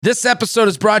This episode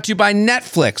is brought to you by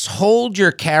Netflix. Hold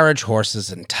your carriage horses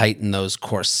and tighten those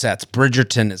corsets.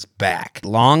 Bridgerton is back.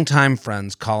 Longtime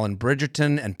friends Colin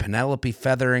Bridgerton and Penelope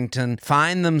Featherington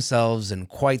find themselves in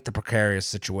quite the precarious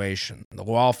situation. The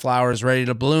wallflower is ready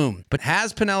to bloom. But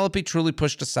has Penelope truly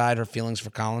pushed aside her feelings for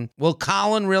Colin? Will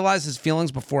Colin realize his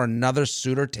feelings before another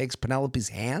suitor takes Penelope's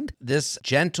hand? This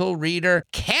gentle reader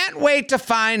can't wait to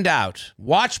find out.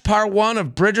 Watch part 1 of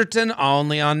Bridgerton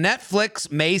only on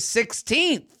Netflix May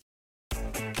 16th.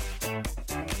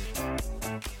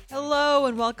 Hello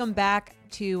and welcome back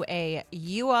to a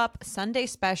You Up Sunday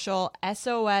special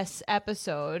SOS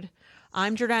episode.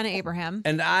 I'm Jordana Abraham.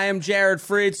 And I am Jared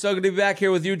Freed. So good to be back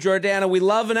here with you, Jordana. We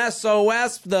love an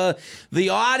SOS. The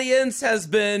audience has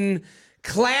been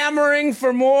clamoring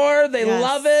for more. They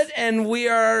love it. And we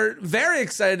are very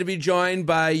excited to be joined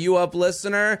by You Up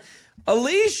listener,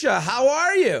 Alicia. How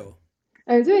are you?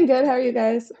 I'm doing good. How are you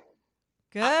guys?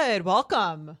 Good.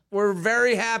 Welcome. We're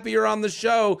very happy you're on the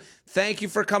show. Thank you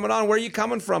for coming on. Where are you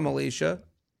coming from, Alicia?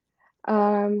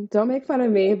 Don't make fun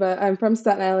of me, but I'm from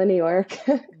Staten Island, New York.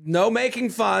 No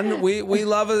making fun. We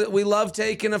love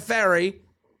taking a ferry.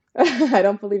 I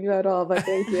don't believe you at all, but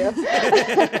thank you.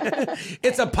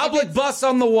 It's a public bus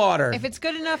on the water. If it's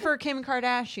good enough for Kim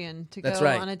Kardashian to go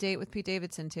on a date with Pete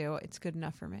Davidson too, it's good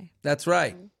enough for me. That's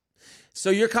right. So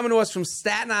you're coming to us from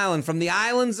Staten Island, from the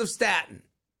islands of Staten.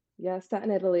 Yeah, Staten,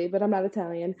 Italy, but I'm not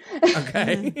Italian.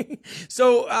 Okay.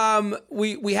 So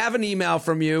we have an email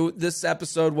from you. This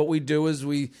episode, what we do is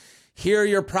we hear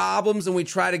your problems and we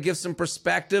try to give some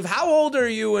perspective. How old are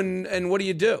you and what do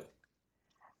you do?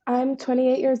 I'm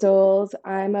 28 years old.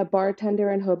 I'm a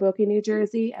bartender in Hoboken, New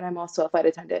Jersey, and I'm also a flight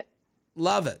attendant.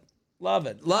 Love it. Love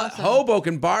it. Awesome.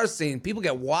 Hoboken bar scene. People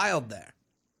get wild there.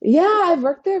 Yeah, I've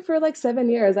worked there for like 7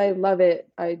 years. I love it.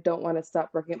 I don't want to stop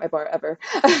working at my bar ever.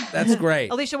 That's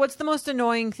great. Alicia, what's the most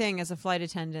annoying thing as a flight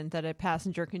attendant that a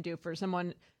passenger can do for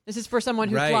someone? This is for someone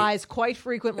who flies quite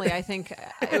frequently. I think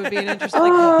it would be an interesting.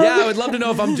 Yeah, I would love to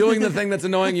know if I'm doing the thing that's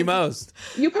annoying you most.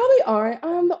 You probably aren't.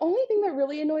 The only thing that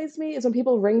really annoys me is when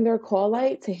people ring their call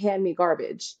light to hand me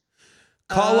garbage.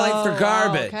 Call light for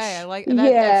garbage. Okay, I like that.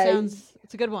 Yeah. That sounds.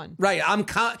 It's a good one. Right.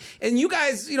 And you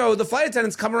guys, the flight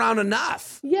attendants come around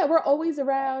enough. Yeah, we're always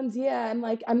around. Yeah, and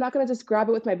like I'm not gonna just grab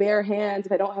it with my bare hands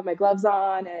if I don't have my gloves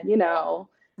on, and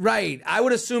Right. I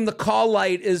would assume the call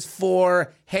light is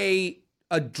for, hey,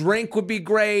 a drink would be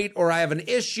great, or I have an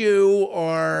issue,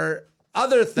 or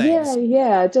other things.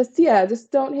 Yeah.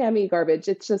 Just don't hand me garbage.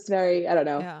 It's just very, I don't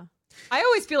know. Yeah, I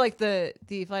always feel like the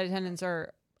flight attendants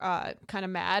are kind of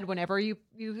mad whenever you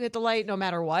hit the light, no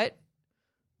matter what.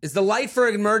 Is the light for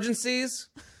emergencies?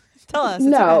 Tell us.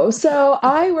 No. So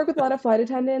I work with a lot of flight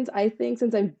attendants. I think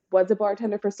since I was a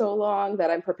bartender for so long that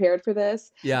I'm prepared for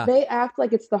this. Yeah. They act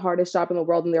like it's the hardest job in the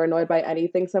world and they're annoyed by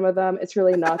anything, some of them. It's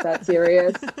really not that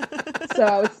serious.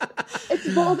 So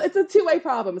it's both. It's a two-way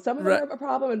problem. Some of them are a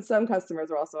problem and some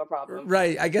customers are also a problem.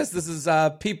 Right. I guess this is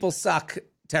people suck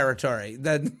territory.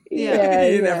 Then you're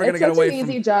never going to get away from. It's such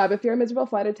an easy job. If you're a miserable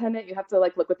flight attendant, you have to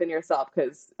look within yourself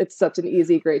because it's such an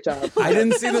easy, great job. I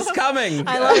didn't see this coming.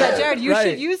 I love that, Jared. You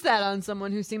should use that on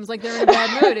someone who seems like they're in a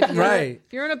bad mood.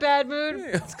 If you're in a bad mood,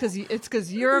 it's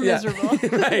because you're miserable.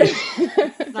 Right.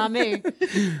 Not me.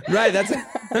 Right. I'm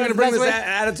going to bring this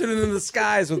attitude into the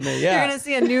skies with me. Yeah. You're going to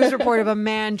see a news report of a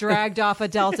man dragged off a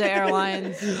Delta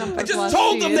Airlines. I just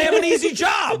told them they have an easy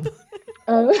job.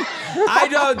 I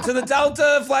don't. To the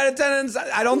Delta flight attendants,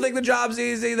 I don't think the job's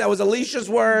easy. That was Alicia's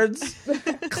words.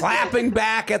 Clapping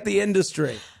back at the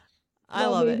industry. I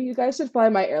love it. Maybe you guys should fly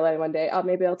my airline one day.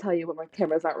 Maybe I'll tell you when my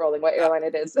camera's not rolling what airline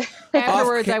it is.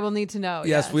 Afterwards, I will need to know.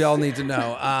 Yes, we all need to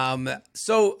know.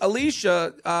 So,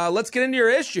 Alicia, let's get into your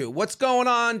issue. What's going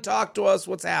on? Talk to us.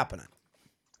 What's happening?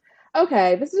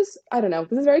 Okay, this is I don't know.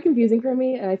 This is very confusing for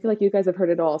me, and I feel like you guys have heard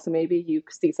it all, so maybe you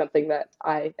see something that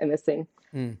I am missing.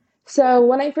 So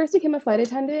when I first became a flight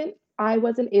attendant, I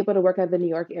wasn't able to work at the New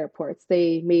York airports.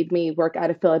 They made me work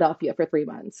out of Philadelphia for 3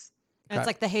 months. And it's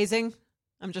like the hazing?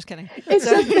 I'm just kidding. It's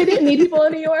just they didn't need people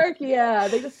in New York. Yeah,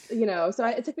 they just, so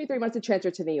it took me 3 months to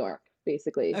transfer to New York,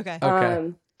 basically. Okay.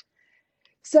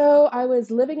 So I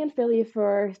was living in Philly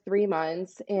for 3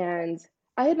 months, and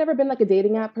I had never been a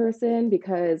dating app person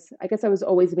because I guess I was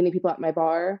always meeting people at my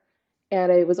bar. And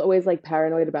I was always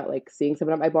paranoid about seeing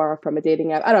someone at my bar from a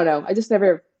dating app. I don't know. I just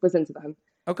never was into them.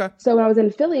 Okay. So when I was in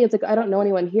Philly, it's I don't know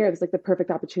anyone here. It's the perfect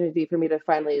opportunity for me to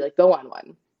finally go on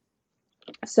one.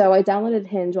 So I downloaded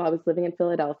Hinge while I was living in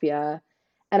Philadelphia,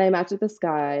 and I matched with this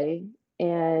guy,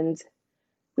 and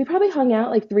we probably hung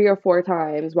out 3 or 4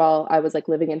 times while I was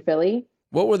living in Philly.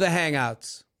 What were the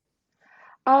hangouts?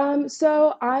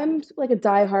 So I'm like a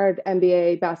diehard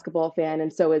NBA basketball fan,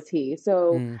 and so is he.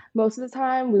 So Mm. most of the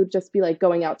time we would just be like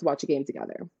going out to watch a game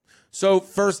together. So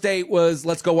first date was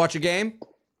let's go watch a game?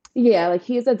 Yeah, like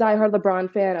he's a diehard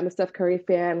LeBron fan. I'm a Steph Curry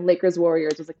fan. Lakers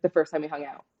Warriors was like the first time we hung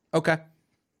out. Okay.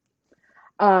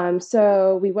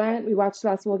 So we went, we watched the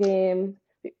basketball game,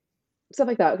 stuff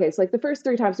like that. Okay, so like the first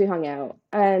three times we hung out,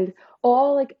 and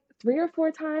all like three or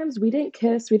four times we didn't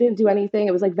kiss, we didn't do anything.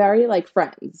 It was like very like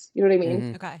friends. You know what I mean?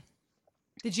 Mhm. Okay.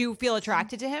 Did you feel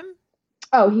attracted to him?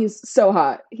 Oh, he's so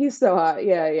hot. He's so hot.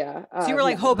 Yeah, yeah. So you were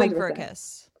like Yeah, hoping for a 100%.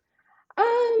 kiss.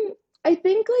 I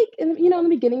think like in the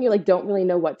beginning you like don't really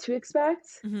know what to expect.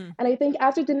 Hmm. And I think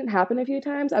after it didn't happen a few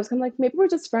times, I was kind of like, maybe we're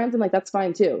just friends and like that's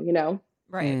fine too, you know?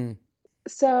 Right. Mm.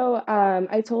 So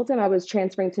I told him I was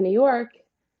transferring to New York.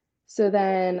 So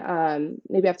then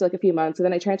maybe after like a few months, so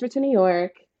then I transferred to New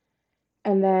York.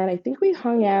 And then I think we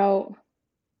hung out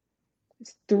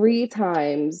three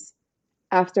times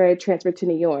after I transferred to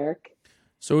New York.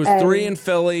 So it was three in And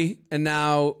Philly, and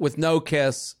now with no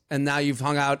kiss, and now you've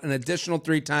hung out an additional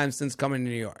three times since coming to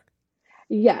New York.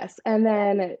 yes, and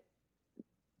then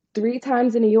three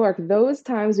times in New York, those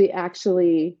times we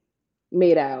actually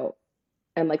made out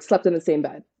and like slept in the same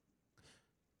bed.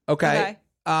 Okay.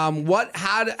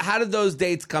 How did those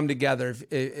dates come together?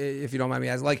 If you don't mind me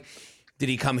asking, like, did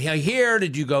he come here?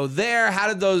 Did you go there? How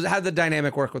did the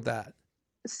dynamic work with that?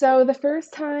 So the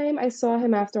first time I saw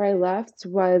him after I left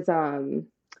was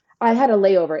I had a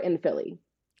layover in Philly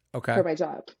Okay. for my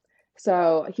job.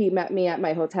 So he met me at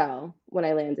my hotel when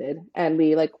I landed and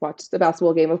we like watched the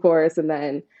basketball game, of course, and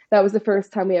then that was the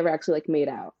first time we ever actually like made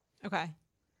out. Okay.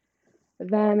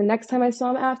 Then the next time I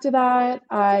saw him after that,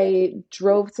 I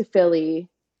drove to Philly.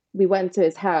 We went to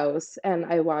his house and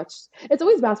I watched, it's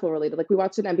always basketball related. Like we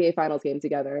watched an NBA Finals game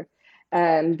together.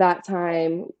 And that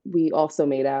time we also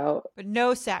made out. But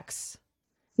no sex.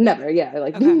 Never, yeah,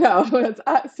 like Okay. no,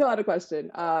 it's still out of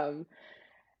question.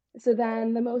 So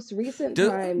then the most recent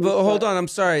time we But hold saw, on, I'm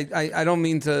sorry. I don't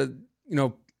mean to,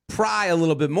 pry a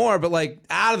little bit more, but like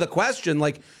out of the question,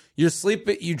 like you're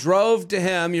sleeping, you drove to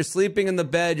him, you're sleeping in the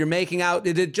bed, you're making out.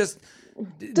 Did it just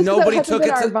 'cause nobody that hasn't took been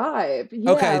it our to? vibe.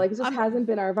 Yeah, Okay. like it just hasn't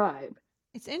been our vibe.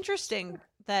 It's interesting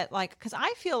that like, because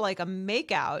I feel like a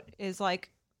makeout is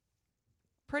like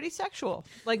pretty sexual.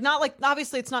 Like not like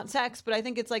obviously it's not sex, but I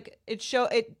think it's like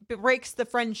it breaks the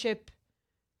friendship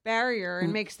barrier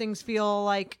and makes things feel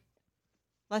like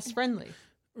less friendly.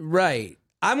 Right.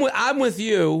 I'm with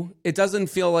you. It doesn't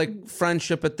feel like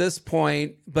friendship at this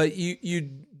point, but you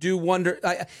do wonder.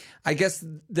 I guess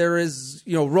there is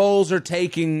roles are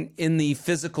taking in the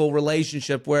physical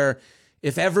relationship where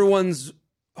if everyone's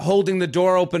holding the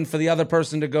door open for the other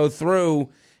person to go through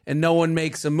and no one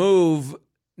makes a move,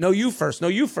 no you first, no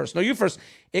you first, no you first.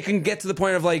 It can get to the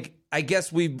point of like I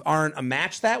guess we aren't a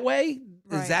match that way.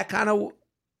 Right. Is that kind of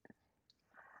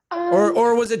Um,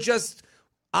 or was it just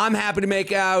I'm happy to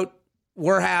make out.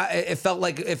 It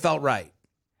felt right.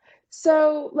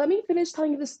 So let me finish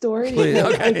telling you the story Please,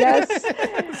 because okay. I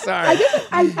guess Sorry. I guess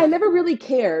I never really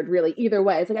cared really either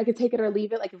way. It's like I could take it or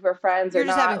leave it, like if we're friends You're or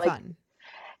just not. having Like fun.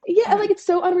 yeah, like it's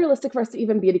so unrealistic for us to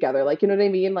even be together. Like you know what I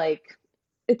mean? Like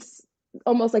it's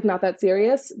almost like not that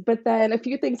serious. But then a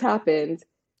few things happened.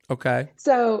 Okay.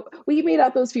 So we made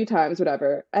out those few times,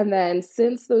 whatever. And then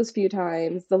since those few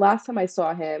times, the last time I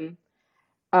saw him,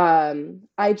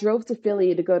 I drove to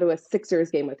Philly to go to a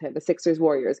Sixers game with him, a Sixers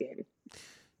Warriors game.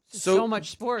 So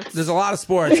much sports. There's a lot of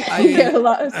sports. Yeah, a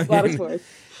lot of sports.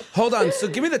 Hold on. So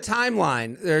give me the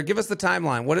timeline. Or give us the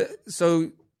timeline.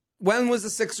 So when was the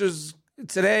Sixers?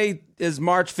 Today is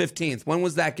March 15th. When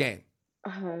was that game?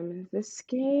 This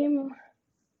game,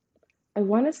 I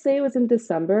want to say it was in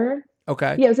December.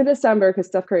 Okay. Yeah, it was in December because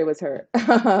Steph Curry was hurt.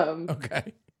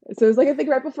 Okay. So it was like I think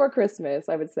right before Christmas,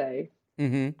 I would say.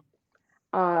 Mm-hmm.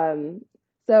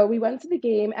 So we went to the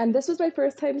game, and this was my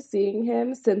first time seeing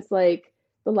him since like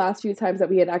the last few times that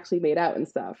we had actually made out and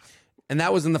stuff. And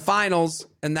that was in the finals,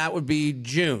 and that would be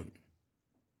June.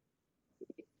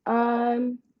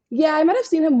 Yeah, I might have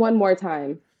seen him one more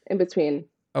time in between.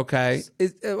 Okay.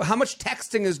 How much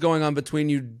texting is going on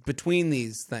between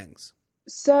these things?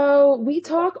 So we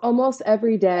talk almost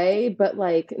every day, but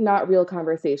like not real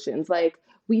conversations. Like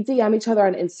we DM each other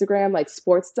on Instagram, like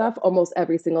sports stuff almost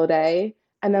every single day.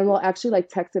 And then we'll actually like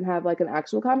text and have like an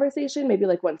actual conversation, maybe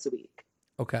like once a week.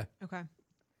 Okay. Okay.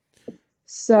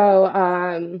 So,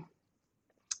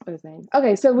 what was I saying?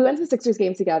 Okay, so we went to the Sixers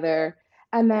game together.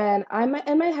 And then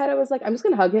in my head, I was like, I'm just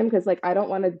gonna hug him because like I don't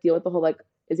want to deal with the whole like,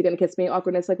 is he gonna kiss me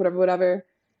awkwardness, like whatever.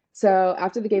 So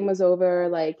after the game was over,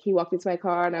 like he walked into my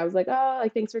car and I was like, oh,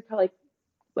 like thanks for like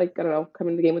I don't know,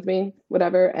 coming to the game with me,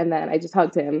 whatever. And then I just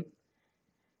hugged him.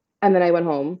 And then I went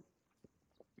home.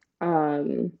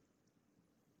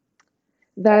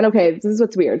 Then, okay, this is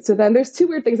what's weird. So then there's two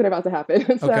weird things that are about to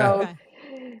happen. So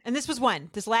Okay. And this was when?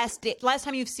 This last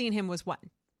time you've seen him was when?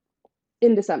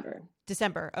 in December.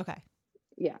 December. Okay.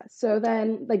 Yeah. So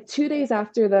then like 2 days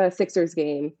after the Sixers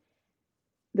game,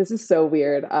 this is so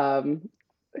weird.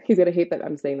 He's gonna hate that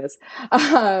I'm saying this.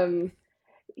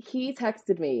 He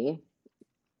texted me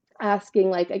asking,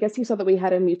 like, I guess he saw that we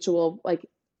had a mutual like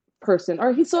person,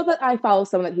 or he saw that I follow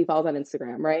someone that he follows on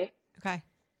Instagram, right? Okay.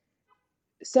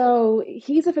 So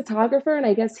he's a photographer, and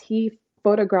I guess he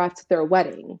photographed their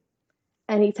wedding.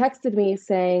 And he texted me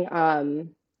saying,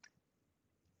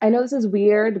 I know this is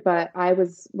weird, but I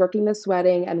was working this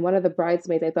wedding, and one of the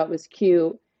bridesmaids I thought was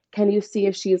cute. Can you see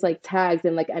if she's like tagged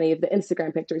in like any of the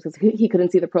Instagram pictures? Because he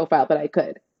couldn't see the profile, but I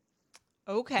could.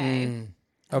 Okay.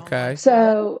 Okay.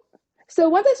 So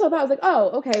once I saw that, I was like, oh,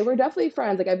 okay, we're definitely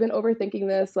friends. Like, I've been overthinking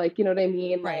this. Like, you know what I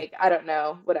mean? Right. Like, I don't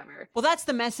know, whatever. Well, that's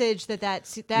the message that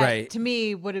Right. to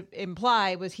me would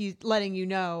imply was he letting you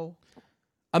know.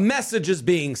 A message is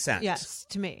being sent. Yes,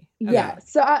 to me. Okay. Yeah.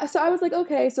 So I was like,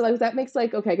 okay, so like that makes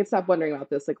like, okay, I can stop wondering about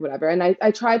this, like whatever. And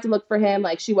I tried to look for him,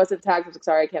 like she wasn't tagged. I was like,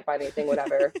 sorry, I can't find anything,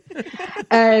 whatever.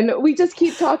 And we just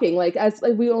keep talking, like as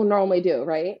like we will normally do,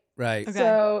 right? Right. Okay.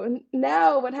 So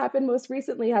now what happened most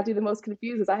recently had me the most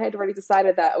confused is I had already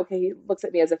decided that, okay, he looks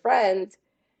at me as a friend.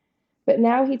 But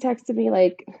now he texted me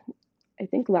like, I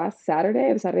think last Saturday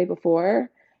or the Saturday before,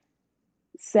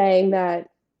 saying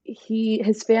that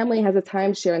his family has a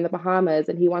timeshare in the Bahamas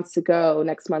and he wants to go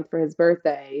next month for his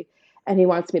birthday and he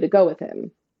wants me to go with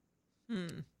him.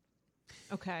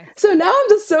 Okay. So now I'm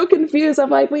just so confused.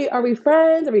 I'm like, wait, are we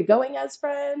friends? Are we going as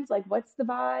friends? Like, what's the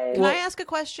vibe? Can I ask a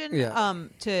question? Yeah.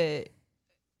 To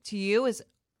you is,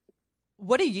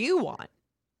 what do you want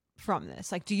from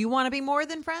this? Like, do you want to be more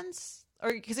than friends?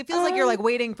 Or because it feels like you're like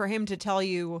waiting for him to tell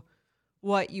you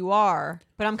what you are,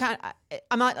 but I'm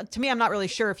not really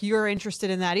sure if you're interested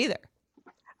in that either.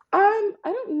 I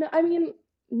don't know. I mean,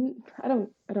 I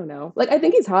don't know. Like, I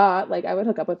think he's hot. Like, I would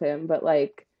hook up with him, but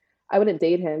like, I wouldn't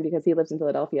date him because he lives in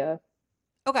Philadelphia.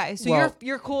 Okay, so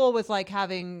you're cool with like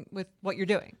with what you're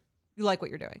doing. You like what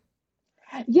you're doing.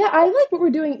 Yeah, I like what we're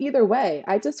doing either way.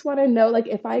 I just want to know, like,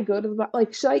 if I go to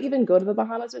should I even go to the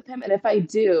Bahamas with him? And if I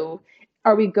do,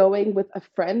 are we going with a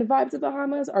friend vibe to the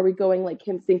Bahamas? Are we going like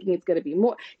him thinking it's going to be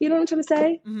more? You know what I'm trying to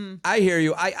say? Mm-hmm. I hear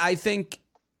you. I think,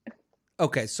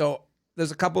 okay, so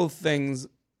there's a couple of things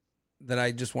that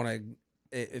I just want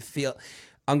to feel.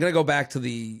 I'm going to go back to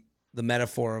the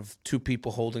metaphor of two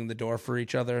people holding the door for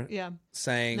each other. Yeah.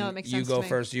 Saying, No, it makes you sense go to me.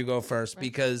 first, you go first. Right.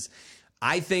 Because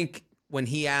I think when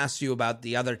he asks you about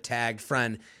the other tagged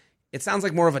friend, it sounds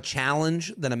like more of a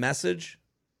challenge than a message.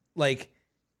 Like,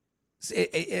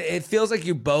 it feels like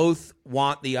you both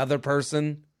want the other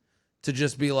person to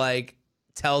just be like,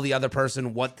 tell the other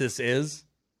person what this is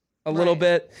a little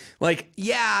bit. Like,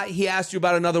 yeah, he asked you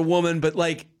about another woman, but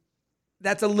like,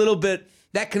 that's a little bit,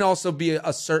 that can also be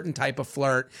a certain type of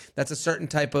flirt. That's a certain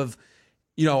type of,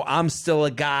 you know, I'm still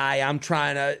a guy. I'm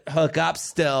trying to hook up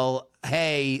still.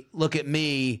 Hey, look at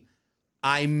me.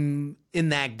 I'm in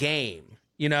that game.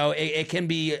 You know, it can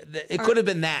be, it could have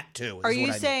been that too. Are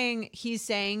you saying he's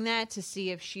saying that to see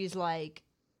if she's like,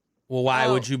 well, why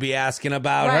would you be asking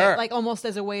about right, her? like almost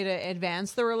as a way to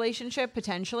advance the relationship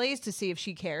potentially, is to see if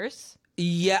she cares?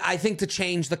 Yeah, I think to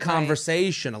change the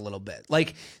conversation a little bit.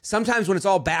 Like sometimes when it's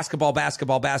all basketball,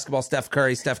 Steph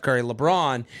Curry,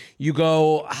 LeBron, you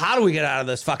go, how do we get out of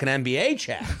this fucking NBA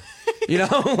chat? You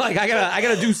know, like I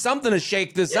gotta do something to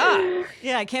shake this up.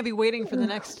 Yeah, I can't be waiting for the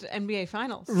next NBA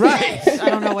Finals. Right. I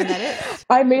don't know when that is.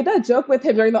 I made that joke with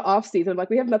him during the off season. I'm like,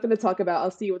 we have nothing to talk about.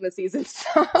 I'll see you when the season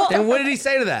starts. And what did he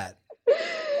say to that?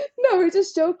 No, we're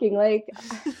just joking. Like,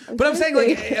 But I'm saying,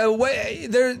 like,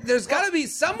 there's got to be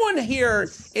someone here.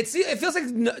 It feels like,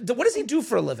 what does he do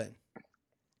for a living?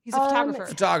 He's a photographer.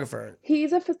 Photographer.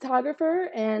 He's a photographer,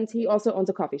 and he also owns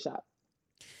a coffee shop.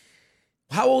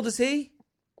 How old is he?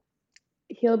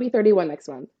 He'll be 31 next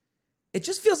month. It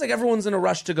just feels like everyone's in a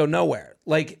rush to go nowhere.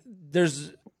 Like,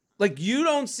 you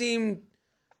don't seem...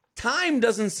 Time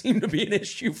doesn't seem to be an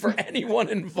issue for anyone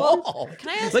involved. Can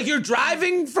I ask, like you're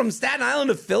driving from Staten Island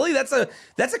to Philly. That's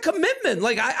a commitment.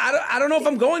 Like I don't know if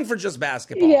I'm going for just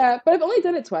basketball. Yeah, but I've only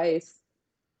done it twice.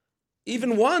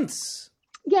 Even once.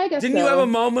 Yeah, I guess. Didn't you have a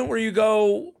moment where you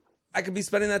go, I could be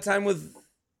spending that time with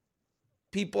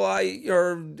people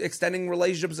or extending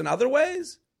relationships in other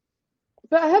ways?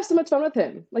 But I have so much fun with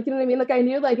him. Like, you know what I mean? Like, I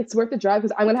knew like it's worth the drive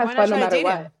because I'm gonna have fun no matter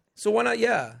what. So why not?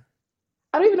 Yeah.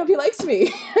 I don't even know if he likes me.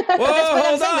 Whoa,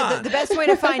 hold on. The best way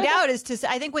to find out is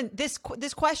to, I think when this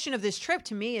question of this trip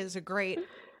to me is a great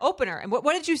opener. And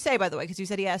what did you say, by the way? Because you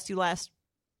said he asked you last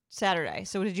Saturday.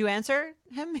 So did you answer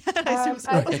him? I assume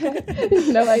so.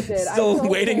 No, I did. Still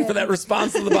waiting for that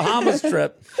response to the Bahamas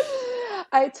trip.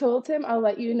 I told him I'll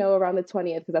let you know around the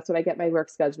 20th because that's when I get my work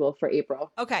schedule for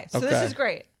April. Okay, so this is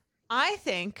great. I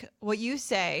think what you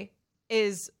say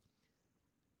is,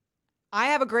 I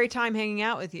have a great time hanging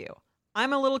out with you.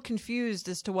 I'm a little confused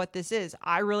as to what this is.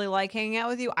 I really like hanging out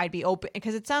with you. I'd be open,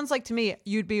 because it sounds like to me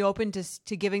you'd be open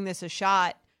to giving this a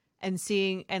shot and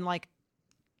seeing and like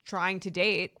trying to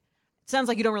date. It sounds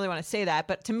like you don't really want to say that,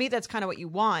 but to me that's kind of what you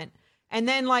want. And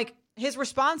then like his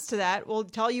response to that will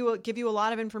give you a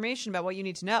lot of information about what you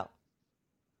need to know.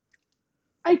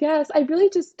 I guess I really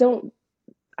just don't.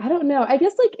 I don't know. I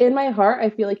guess like in my heart, I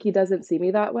feel like he doesn't see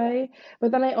me that way.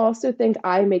 But then I also think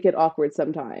I make it awkward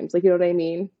sometimes. Like, you know what I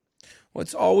mean? Well,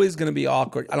 it's always going to be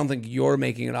awkward. I don't think you're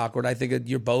making it awkward. I think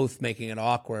you're both making it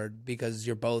awkward because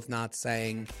you're both not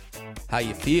saying how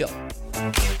you feel.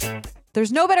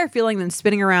 There's no better feeling than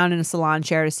spinning around in a salon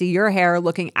chair to see your hair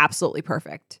looking absolutely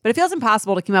perfect. But it feels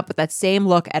impossible to keep up with that same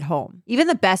look at home. Even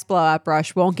the best blowout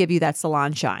brush won't give you that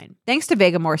salon shine. Thanks to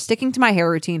Vegamore, sticking to my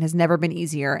hair routine has never been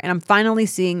easier, and I'm finally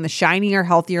seeing the shinier,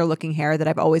 healthier looking hair that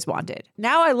I've always wanted.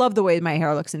 Now I love the way my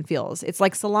hair looks and feels. It's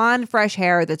like salon fresh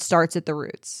hair that starts at the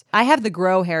roots. I have the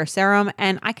Grow Hair Serum,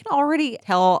 and I can already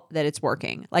tell that it's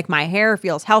working. Like, my hair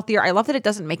feels healthier. I love that it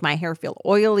doesn't make my hair feel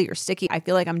oily or sticky. I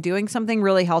feel like I'm doing something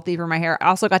really healthy for my hair. I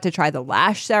also got to try the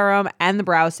lash serum and the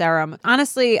brow serum.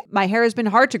 Honestly, my hair has been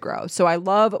hard to grow, so I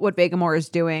love what Vegamore is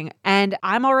doing, and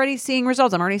I'm already seeing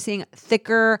results. I'm already seeing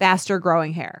thicker, faster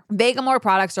growing hair. Vegamore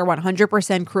products are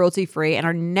 100% cruelty-free and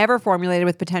are never formulated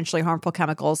with potentially harmful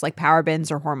chemicals like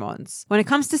parabens or hormones. When it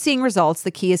comes to seeing results,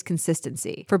 the key is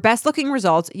consistency. For best-looking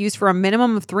results, use for a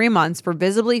minimum of 3 months for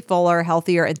visibly fuller,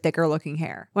 healthier, and thicker-looking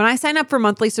hair. When I sign up for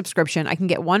monthly subscription, I can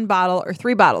get 1 bottle or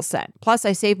 3 bottles sent. Plus,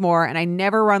 I save more, and I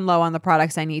never run low on the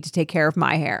products I need to take care of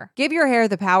my hair. Give your hair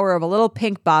the power of a little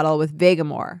pink bottle with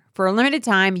Vegamore. For a limited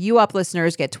time, you up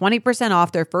listeners get 20%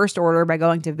 off their first order by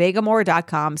going to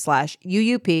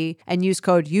vegamore.com/UUP and use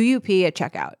code UUP at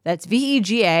checkout. That's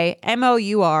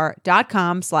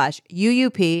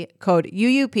vegamore.com/UUP, code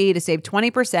UUP to save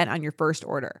 20% on your first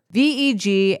order.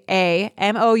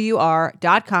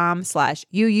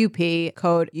 vegamore.com/UUP,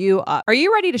 code UUP. Are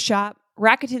you ready to shop?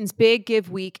 Rakuten's Big Give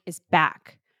Week is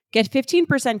back. Get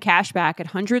 15% cash back at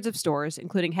hundreds of stores,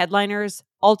 including Headliners,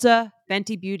 Ulta,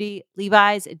 Fenty Beauty,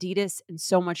 Levi's, Adidas, and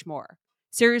so much more.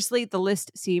 Seriously, the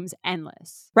list seems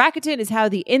endless. Rakuten is how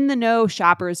the in-the-know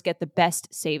shoppers get the best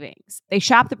savings. They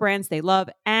shop the brands they love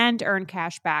and earn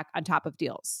cash back on top of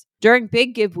deals. During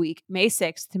Big Give Week, May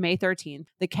 6th to May 13th,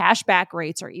 the cash back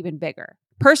rates are even bigger.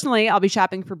 Personally, I'll be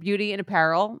shopping for beauty and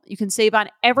apparel. You can save on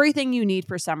everything you need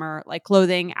for summer, like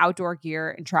clothing, outdoor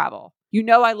gear, and travel. You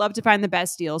know I love to find the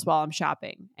best deals while I'm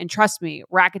shopping. And trust me,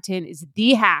 Rakuten is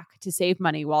the hack to save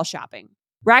money while shopping.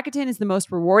 Rakuten is the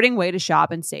most rewarding way to shop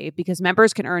and save because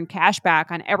members can earn cash back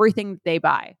on everything they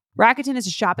buy. Rakuten is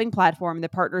a shopping platform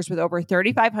that partners with over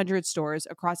 3,500 stores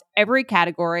across every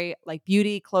category like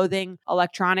beauty, clothing,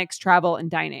 electronics, travel,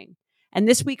 and dining. And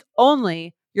this week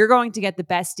only, you're going to get the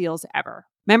best deals ever.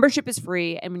 Membership is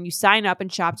free, and when you sign up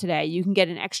and shop today, you can get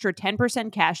an extra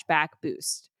 10% cash back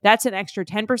boost. That's an extra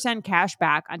 10% cash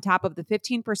back on top of the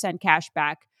 15% cash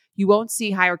back. You won't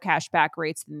see higher cash back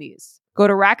rates than these. Go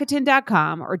to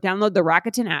Rakuten.com or download the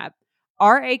Rakuten app.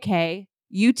 Rakuten.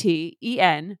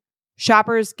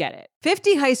 Shoppers get it.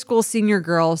 50 high school senior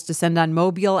girls descend on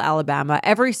Mobile, Alabama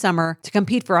every summer to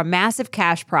compete for a massive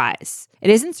cash prize. It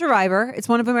isn't Survivor. It's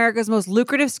one of America's most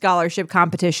lucrative scholarship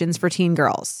competitions for teen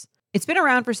girls. It's been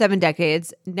around for 7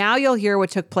 decades. Now you'll hear what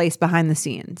took place behind the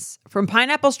scenes. From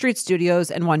Pineapple Street Studios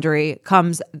and Wondery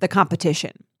comes The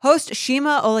Competition. Host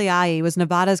Shima Oliai was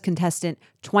Nevada's contestant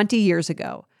 20 years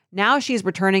ago. Now she's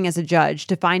returning as a judge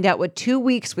to find out what 2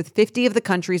 weeks with 50 of the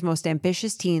country's most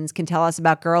ambitious teens can tell us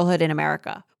about girlhood in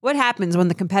America. What happens when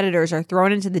the competitors are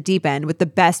thrown into the deep end with the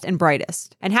best and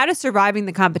brightest? And how does surviving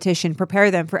the competition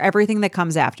prepare them for everything that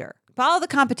comes after? Follow The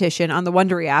Competition on the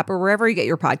Wondery app or wherever you get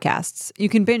your podcasts. You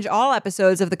can binge all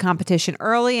episodes of The Competition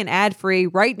early and ad-free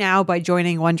right now by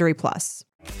joining Wondery Plus.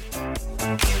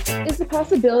 Is the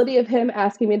possibility of him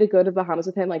asking me to go to the Bahamas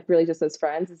with him like really just as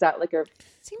friends? Is that like a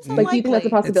seems like? Do you think that's a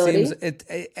possibility?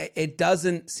 It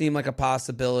doesn't seem like a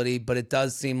possibility, but it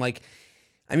does seem like.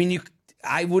 I mean,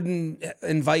 I wouldn't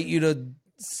invite you to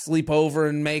sleep over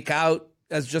and make out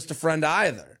as just a friend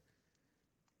either.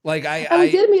 Like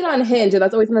we did meet on Hinge, and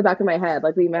that's always in the back of my head.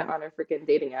 Like we met on a freaking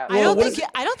dating app. I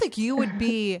don't think you would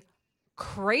be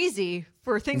crazy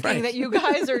for thinking that you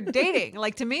guys are dating.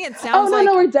 Like to me, it sounds like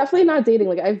no, we're definitely not dating.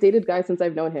 Like I've dated guys since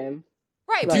I've known him.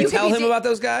 Right. Do you tell him about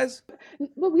those guys?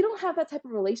 But we don't have that type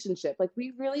of relationship. Like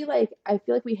we really like, I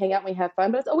feel like we hang out and we have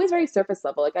fun, but it's always very surface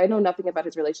level. Like I know nothing about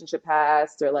his relationship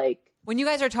past or like. When you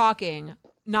guys are talking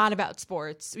not about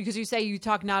sports, because you say you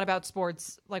talk not about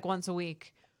sports like once a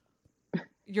week,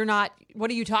 what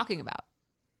are you talking about?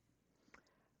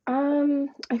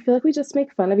 I feel like we just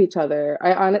make fun of each other.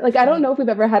 I don't know if we've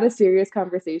ever had a serious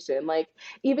conversation. Like,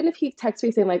 even if he texts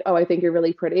me saying like, "Oh, I think you're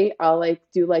really pretty," I'll like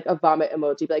do like a vomit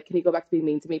emoji, be like, "Can you go back to being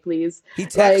mean to me, please?" He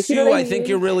texts like, you, know I think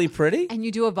you're really pretty, and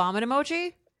you do a vomit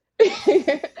emoji.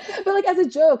 But like as a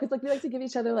joke, it's like we like to give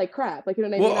each other like crap. Like, you know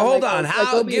what I mean? Well, hold like, on. Like,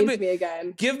 How? go be mean to me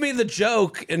again. Give me the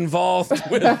joke involved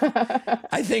with.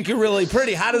 I think you're really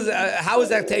pretty. How is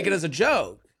that taken as a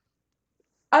joke?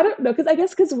 I don't know, because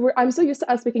I'm so used to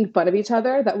us making fun of each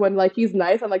other that when like he's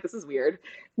nice, I'm like, this is weird.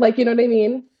 Like, you know what I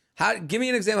mean? Give me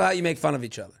an example of how you make fun of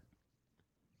each other.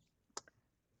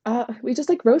 We just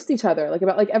like roast each other, like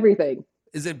about like everything.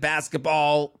 Is it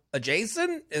basketball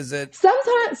adjacent? Is it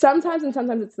sometimes and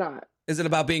sometimes it's not? Is it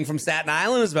about being from Staten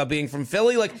Island? Is it about being from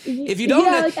Philly? Like, if you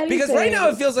don't, like because right now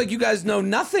it feels like you guys know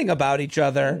nothing about each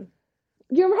other.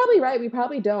 You're probably right. We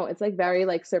probably don't. It's like very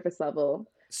like surface level.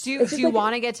 Do you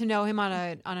want to get to know him on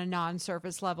a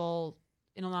non-surface level,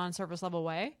 in a non-surface level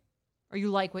way, or you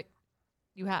like what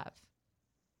you have?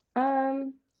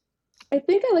 I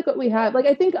think I like what we have. Like,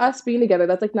 I think us being together,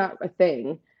 that's like not a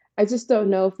thing. I just don't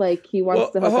know if like he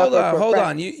wants to hook up. Hold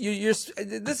on. You're.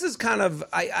 This is kind of.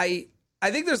 I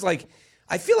think there's like.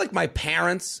 I feel like my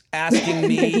parents asking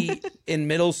me in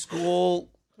middle school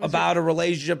about a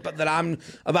relationship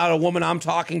about a woman I'm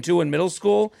talking to in middle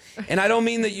school, and I don't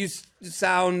mean that you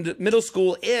sound middle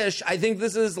school-ish. I think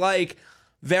this is like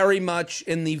very much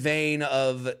in the vein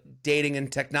of dating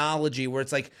and technology, where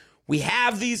it's like we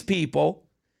have these people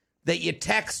that you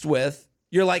text with.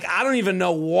 You're like, I don't even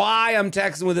know why I'm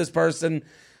texting with this person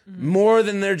more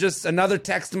than they're just another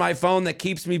text to my phone that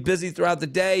keeps me busy throughout the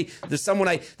day. There's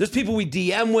people we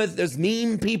DM with, there's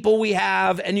meme people we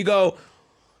have, and you go,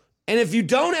 and if you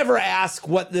don't ever ask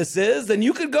what this is, then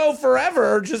you could go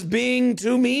forever just being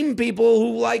two meme people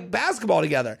who like basketball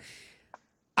together.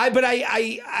 I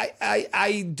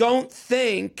don't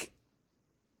think,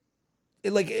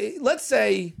 like, let's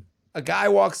say a guy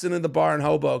walks into the bar in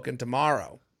Hoboken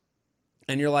tomorrow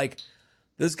and you're like,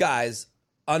 this guy's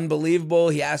unbelievable.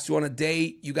 He asks you on a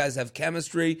date. You guys have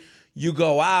chemistry. You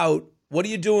go out. What are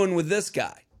you doing with this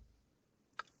guy?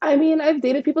 I mean, I've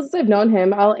dated people since I've known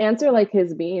him. I'll answer like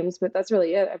his memes, but that's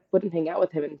really it. I wouldn't hang out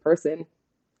with him in person.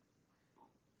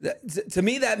 To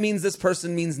me, that means this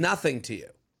person means nothing to you.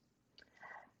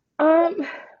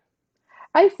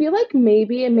 I feel like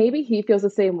maybe he feels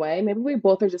the same way. Maybe we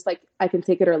both are just like, I can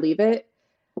take it or leave it.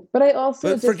 But I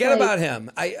also just forget about him.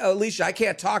 Alicia, I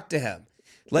can't talk to him.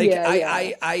 Like, yeah.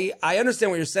 I understand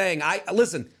what you're saying.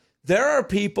 Listen, there are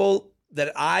people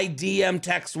that I DM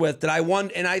text with that I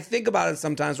want, and I think about it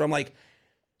sometimes where I'm like,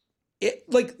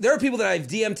 there are people that I've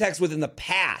DM text with in the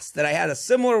past that I had a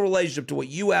similar relationship to what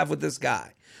you have with this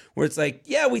guy, where it's like,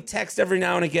 yeah, we text every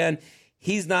now and again.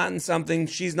 He's not in something,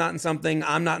 she's not in something,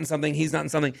 I'm not in something, he's not in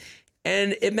something.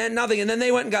 And it meant nothing. And then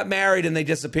they went and got married and they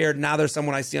disappeared. Now there's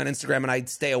someone I see on Instagram and I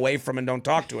stay away from and don't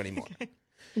talk to anymore.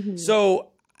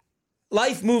 So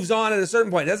life moves on at a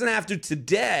certain point. It doesn't have to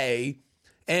today.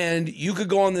 And you could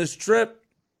go on this trip.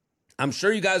 I'm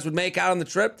sure you guys would make out on the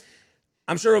trip.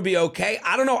 I'm sure it'll be okay.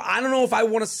 I don't know if I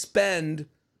want to spend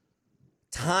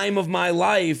time of my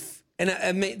life.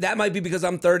 And that might be because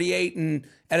I'm 38 and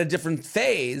at a different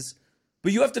phase.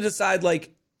 But you have to decide,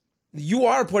 like, you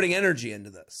are putting energy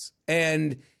into this.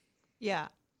 And yeah,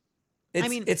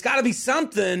 it's got to be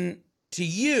something to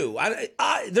you.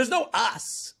 There's no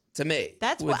us to me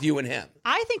with you and him.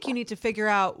 I think you need to figure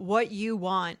out what you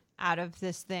want out of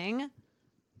this thing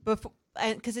before,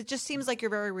 because it just seems like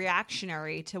you're very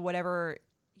reactionary to whatever.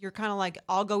 You're kind of like,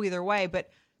 I'll go either way,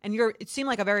 it seemed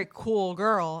like a very cool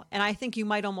girl, and I think you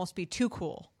might almost be too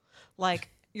cool. Like,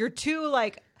 you're too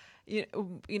like, you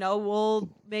know, we'll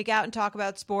make out and talk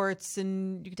about sports,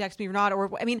 and you can text me or not.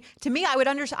 Or, I mean, to me, I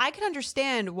could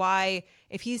understand why,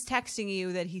 if he's texting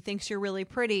you that he thinks you're really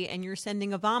pretty and you're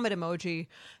sending a vomit emoji,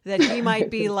 that he might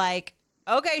be like,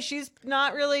 okay, she's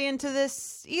not really into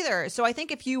this either. So I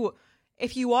think if you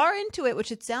are into it,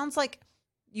 which it sounds like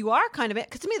you are kind of it,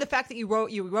 because to me, the fact that you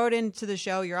wrote into the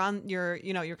show,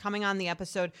 you're coming on the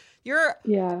episode, you're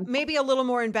maybe a little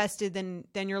more invested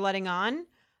than you're letting on.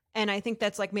 And I think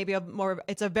that's like maybe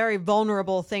it's a very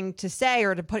vulnerable thing to say,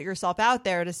 or to put yourself out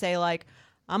there to say, like,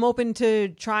 I'm open to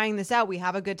trying this out. We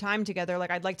have a good time together.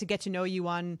 Like, I'd like to get to know you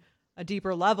on a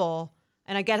deeper level.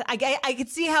 And I could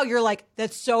see how you're like,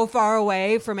 that's so far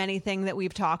away from anything that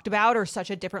we've talked about or such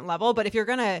a different level. But if you're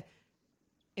gonna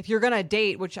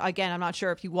date, which again, I'm not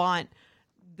sure if you want,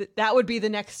 that would be the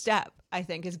next step, I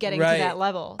think, is getting to that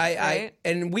level.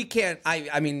 And we can't,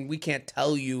 I mean, we can't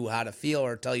tell you how to feel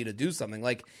or tell you to do something.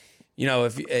 Like, you know,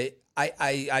 if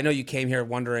I know you came here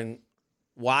wondering,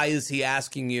 why is he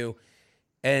asking you?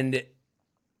 And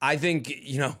I think,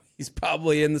 you know, he's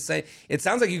probably in the same, it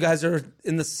sounds like you guys are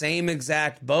in the same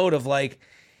exact boat of like,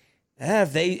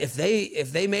 if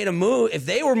they made a move, if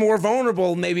they were more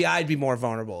vulnerable, maybe I'd be more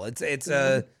vulnerable. It's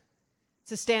a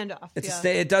standoff.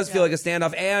 It does feel like a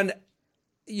standoff. And,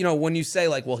 you know, when you say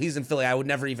like, well, he's in Philly, I would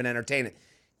never even entertain it.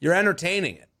 You're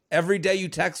entertaining it. Every day you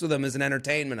text with him is an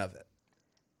entertainment of it.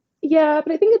 Yeah,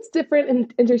 but I think it's different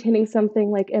in entertaining something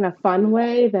like in a fun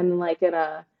way than like in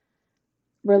a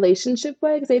relationship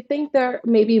way. Because I think there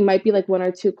maybe might be like one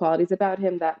or two qualities about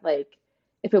him that like,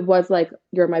 if it was like,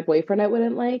 you're my boyfriend, I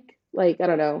wouldn't like. Like, I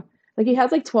don't know. Like he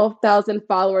has like 12,000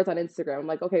 followers on Instagram. I'm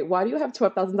like, okay, why do you have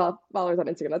 12,000 followers on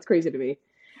Instagram? That's crazy to me.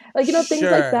 Like, you know, things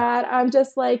like that. I'm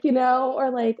just like, you know, or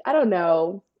like, I don't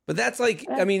know. But that's like,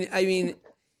 I mean,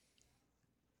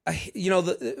 you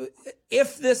know,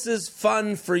 if this is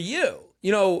fun for you,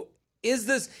 you know, is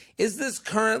this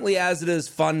currently as it is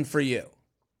fun for you?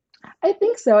 I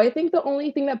think so. I think the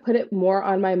only thing that put it more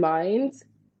on my mind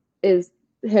is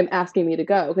him asking me to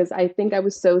go, because I think I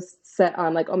was so set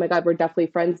on like, oh my God, we're definitely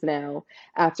friends now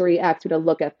after he asked me to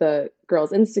look at the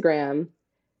girl's Instagram.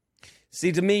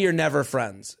 See, to me, you're never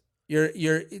friends.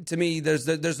 You're to me, there's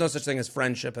no such thing as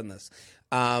friendship in this.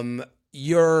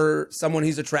 You're someone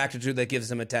he's attracted to that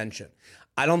gives him attention.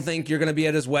 I don't think you're going to be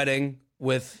at his wedding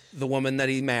with the woman that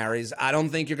he marries. I don't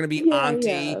think you're going to be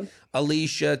Auntie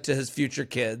Alicia to his future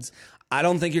kids. I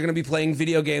don't think you're going to be playing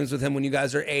video games with him when you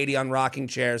guys are 80 on rocking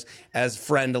chairs as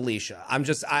friend Alicia.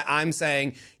 I'm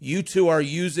saying you two are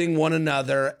using one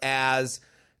another as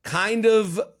kind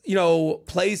of, you know,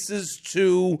 places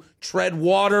to tread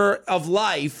water of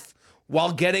life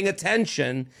while getting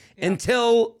attention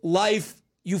until life,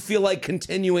 you feel like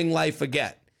continuing life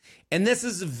again. And this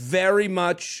is very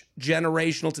much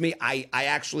generational to me. I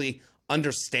actually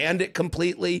understand it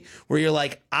completely, where you're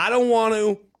like, I don't want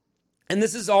to. And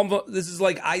this is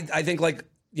like, I think like,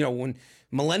 you know, when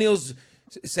millennials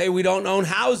say we don't own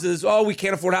houses, oh, we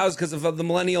can't afford houses because of the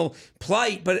millennial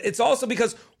plight. But it's also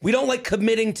because we don't like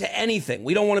committing to anything.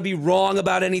 We don't want to be wrong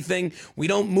about anything. We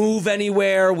don't move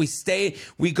anywhere. We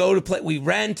go to play, we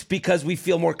rent because we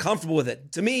feel more comfortable with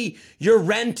it. To me, you're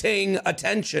renting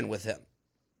attention with him.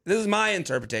 This is my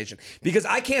interpretation, because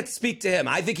I can't speak to him.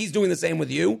 I think he's doing the same with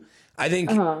you. I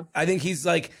think he's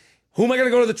like, who am I going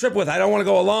to go to the trip with? I don't want to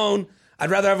go alone.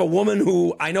 I'd rather have a woman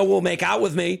who I know will make out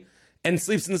with me and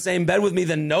sleeps in the same bed with me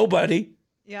than nobody.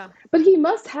 Yeah. But he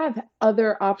must have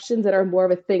other options that are more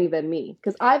of a thing than me,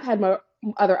 because I've had more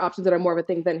other options that are more of a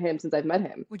thing than him since I've met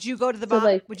him. Would you go to the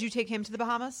Bahamas? Would you take him to the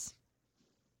Bahamas?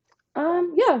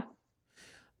 Yeah.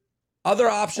 Other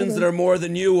options that are more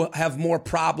than you have more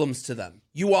problems to them.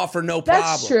 You offer no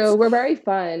problems. That's true. We're very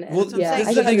fun. Well, yeah, this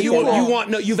is the thing.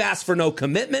 You've asked for no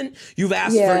commitment. You've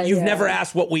never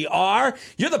asked what we are.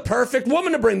 You're the perfect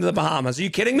woman to bring to the Bahamas. Are you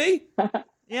kidding me?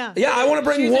 Yeah. Yeah, I want to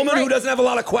bring a woman who doesn't have a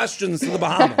lot of questions to the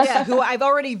Bahamas. Yeah, who I've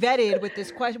already vetted with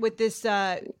this question,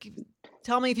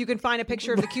 tell me if you can find a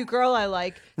picture of the cute girl I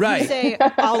like. Right. You say,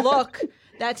 I'll look.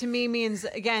 That to me means,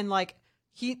 again, like,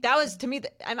 that was to me.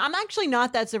 I'm actually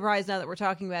not that surprised now that we're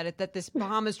talking about it, that this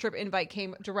Bahamas trip invite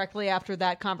came directly after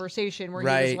that conversation where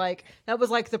he was like, that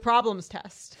was like the problems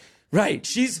test. Right.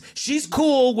 She's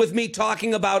cool with me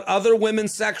talking about other women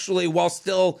sexually while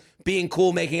still being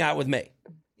cool making out with me.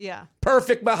 Yeah.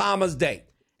 Perfect Bahamas date.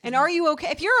 And are you okay?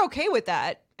 If you're okay with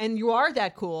that and you are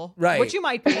that cool, right, which you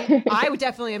might be, I would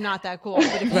definitely am not that cool.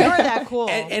 But if you're that cool,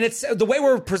 and it's the way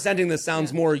we're presenting this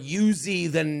sounds more usy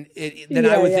than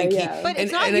I would think. Yeah. But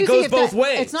it's not and usy it goes both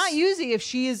ways. It's not usy if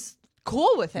she's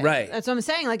cool with it. Right. That's what I'm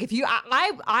saying. Like if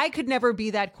I could never be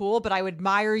that cool, but I would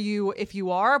admire you if you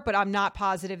are. But I'm not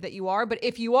positive that you are. But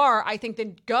if you are, I think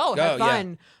then go have fun.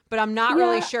 Yeah. But I'm not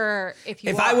really sure if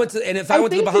you. I went to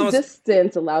the Bahamas, the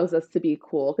distance allows us to be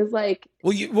cool, because like,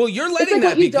 you're letting it's like that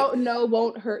what you don't know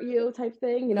won't hurt you type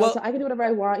thing, you know. So I can do whatever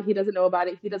I want. He doesn't know about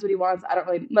it. He does what he wants. I don't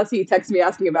really, unless he texts me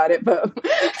asking about it. But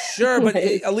sure, but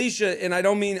Alicia, and I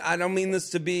don't mean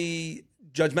this to be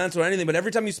judgmental or anything, but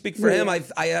every time you speak for him,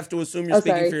 I have to assume you're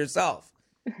speaking for yourself.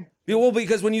 Well,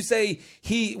 because when you say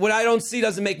what I don't see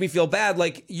doesn't make me feel bad,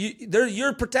 like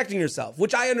you're protecting yourself,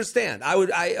 which I understand.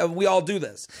 We all do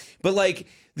this, but like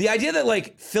the idea that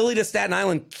like Philly to Staten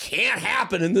Island can't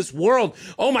happen in this world.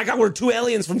 Oh my God, we're two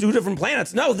aliens from two different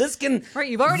planets. No, this can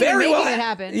You've already been making it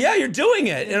happen. Yeah, you're doing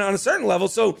it, and on a certain level.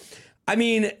 So, I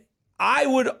mean,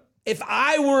 if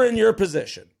I were in your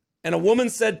position, and a woman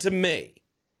said to me,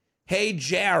 "Hey,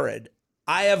 Jared,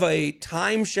 I have a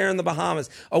timeshare in the Bahamas."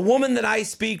 A woman that I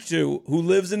speak to who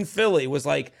lives in Philly was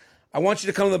like, "I want you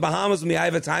to come to the Bahamas with me. I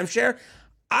have a timeshare."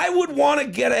 I would want to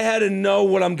get ahead and know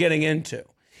what I'm getting into.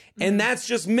 And that's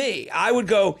just me. I would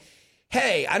go,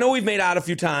 "Hey, I know we've made out a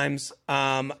few times.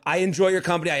 I enjoy your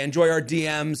company. I enjoy our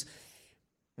DMs.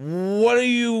 What are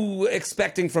you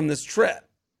expecting from this trip?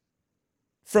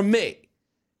 From me?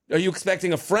 Are you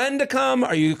expecting a friend to come?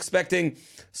 Are you expecting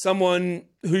someone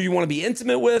who you want to be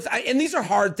intimate with?" And these are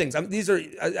hard things. I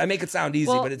make it sound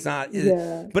easy, but it's not.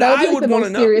 Yeah. But I would want to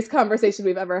know. Serious conversation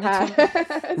we've ever had.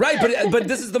 Right, but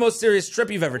this is the most serious trip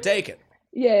you've ever taken.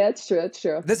 Yeah, that's true. That's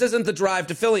true. This isn't the drive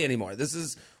to Philly anymore.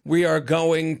 We are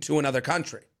going to another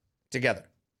country together.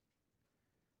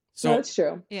 So no, that's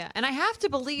true. Yeah, and I have to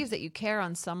believe that you care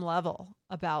on some level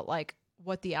about like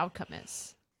what the outcome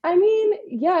is. I mean,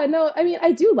 yeah, no, I mean,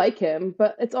 I do like him,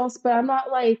 but I'm not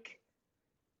like,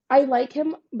 I like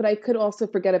him, but I could also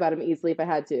forget about him easily if I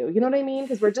had to. You know what I mean?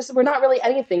 Because we're not really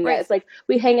anything yet. It's like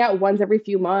we hang out once every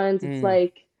few months. It's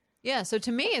like. Yeah, so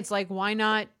to me, it's like, why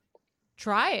not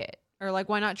try it? Or like,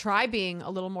 why not try being a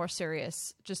little more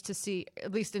serious just to see,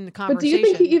 at least in the conversation. But do you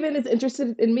think he even is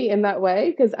interested in me in that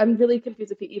way? Because I'm really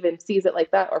confused if he even sees it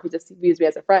like that or if he just views me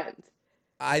as a friend.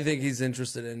 I think he's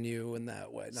interested in you in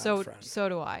that way, not a friend. So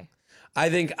do I. I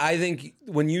think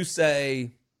when you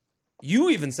say, you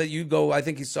even said you go, "I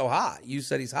think he's so hot." You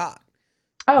said he's hot.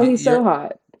 Oh, he's so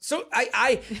hot. So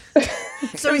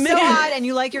So he's so hot, and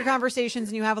you like your conversations,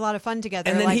 and you have a lot of fun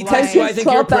together. And then like, he texts you, "I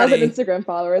think you're pretty." 12,000 Instagram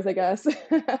followers, I guess.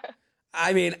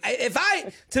 I mean,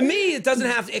 to me, it doesn't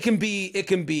have to, it can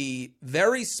be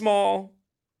very small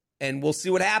and we'll see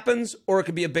what happens, or it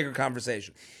could be a bigger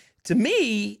conversation. To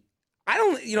me,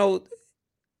 I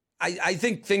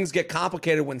think things get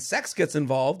complicated when sex gets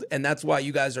involved, and that's why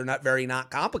you guys are not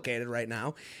complicated right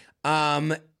now.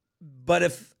 But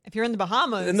if you're in the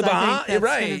Bahamas, you're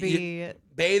right.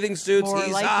 Bathing suits,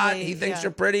 he's hot, he thinks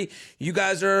you're pretty. You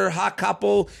guys are a hot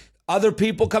couple. Other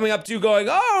people coming up to you going,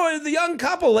 "Oh, the young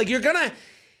couple." Like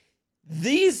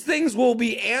these things will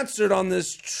be answered on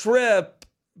this trip,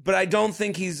 but I don't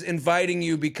think he's inviting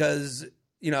you because,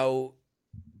 you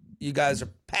guys are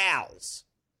pals.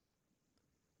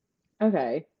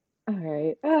 Okay. All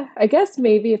right. I guess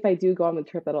maybe if I do go on the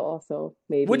trip, that'll also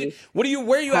maybe. Where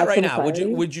are you at right now?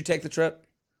 Would you take the trip?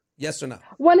 Yes or no?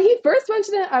 When he first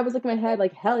mentioned it, I was like in my head,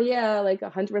 like, hell yeah, like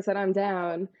 100% I'm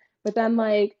down. But then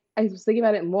like, I was thinking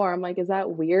about it more. I'm like, is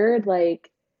that weird? Like,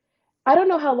 I don't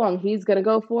know how long he's going to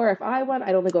go for. If I went,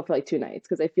 I'd only go for like 2 nights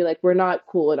because I feel like we're not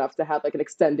cool enough to have like an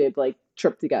extended like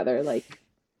trip together. Like,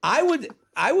 I would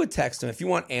text him if you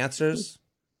want answers.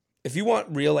 If you want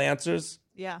real answers.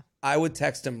 Yeah. I would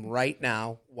text him right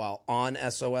now while on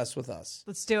SOS with us.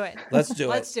 Let's do it. Let's do it.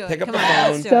 Let's do it. Pick up Come the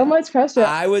on, phone. So much pressure.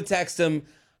 I would text him.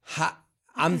 I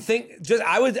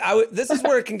would. This is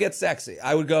where it can get sexy.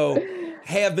 I would go,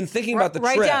 "Hey, I've been thinking about the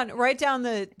trip." Write down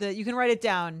the. You can write it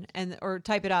down or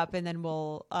type it up, and then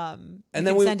we'll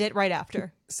send it right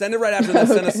after. Send it right after, then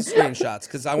send us the screenshots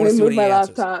because I want to see what he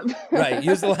answers. Laptop. Right,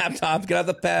 use the laptop. Get out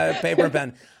the paper and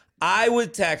pen. I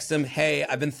would text him, "Hey,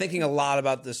 I've been thinking a lot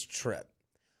about this trip.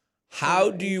 How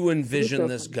do you envision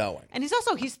this going?" And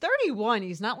he's 31.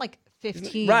 He's not like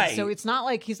 15. Right. So it's not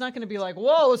like he's not going to be like,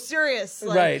 "Whoa, serious."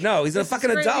 Like, right. No, he's a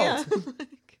fucking adult.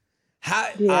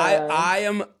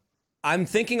 I'm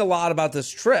thinking a lot about this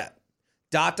trip. ...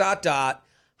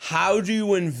 How do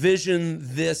you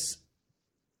envision this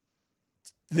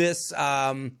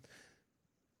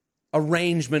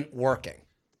arrangement working?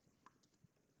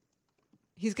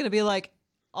 He's going to be like,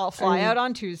 "I'll fly out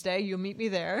on Tuesday. You meet me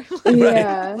there."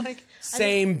 Yeah. Like,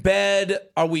 same bed.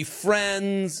 Are we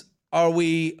friends? Are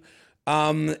we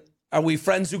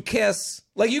friends who kiss?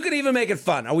 Like, you could even make it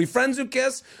fun. Are we friends who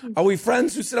kiss? Are we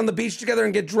friends who sit on the beach together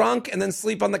and get drunk and then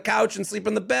sleep on the couch and sleep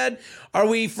in the bed? Are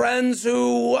we friends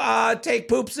who take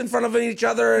poops in front of each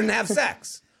other and have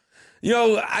sex?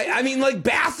 I mean, like,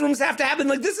 bathrooms have to happen.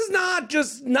 Like, this is not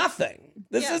just nothing.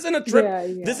 This isn't a trip.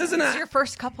 Yeah. This isn't it's your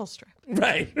first couples trip.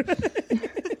 Right.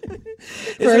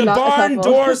 Is it a barn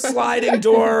door, sliding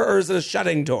door, or is it a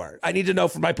shutting door? I need to know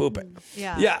for my pooping.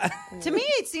 Yeah. Yeah. To me,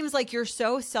 it seems like you're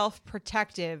so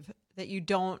self-protective that you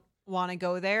don't want to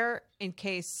go there in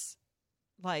case,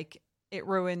 like, it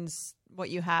ruins what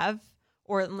you have,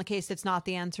 or in the case it's not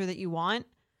the answer that you want.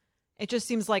 It just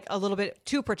seems like a little bit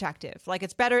too protective. Like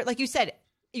it's better, like you said,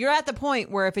 you're at the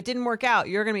point where if it didn't work out,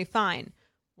 you're going to be fine.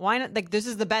 Why not? Like, this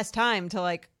is the best time to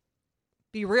like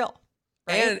be real.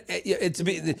 Right? And if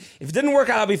it didn't work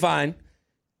out, I'll be fine.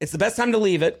 It's the best time to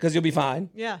leave it because you'll be fine.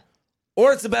 Yeah.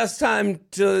 Or it's the best time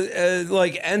to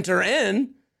like enter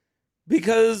in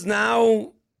because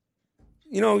now,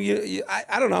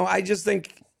 I don't know. I just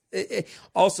think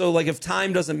also like if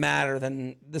time doesn't matter,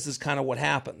 then this is kind of what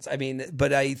happens. I mean,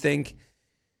 but I think,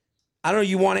 I don't know,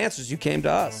 you want answers. You came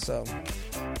to us, so.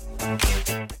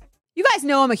 You guys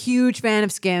know I'm a huge fan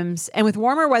of Skims, and with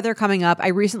warmer weather coming up, I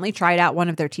recently tried out one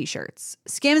of their t-shirts.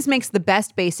 Skims makes the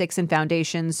best basics and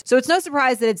foundations, so it's no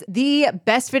surprise that it's the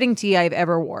best fitting tee I've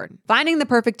ever worn. Finding the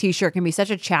perfect t-shirt can be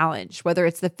such a challenge, whether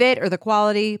it's the fit or the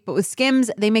quality, but with Skims,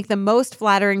 they make the most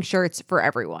flattering shirts for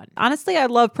everyone. Honestly, I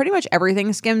love pretty much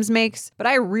everything Skims makes, but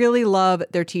I really love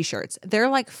their t-shirts. They're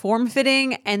like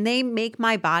form-fitting, and they make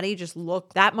my body just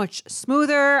look that much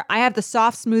smoother. I have the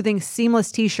soft, smoothing,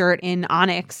 seamless t-shirt in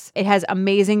Onyx. It has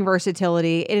amazing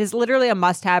versatility. It is literally a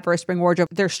must-have for a spring wardrobe.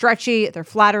 They're stretchy, they're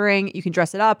flattering, you can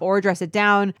dress it up or dress it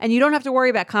down, and you don't have to worry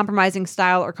about compromising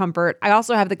style or comfort. I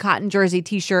also have the cotton jersey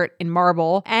t-shirt in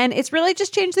marble, and it's really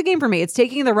just changed the game for me. It's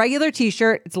taking the regular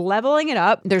t-shirt, it's leveling it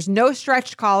up. There's no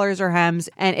stretched collars or hems,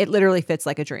 and it literally fits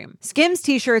like a dream. Skims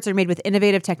t-shirts are made with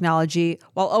innovative technology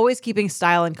while always keeping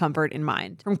style and comfort in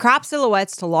mind. From crop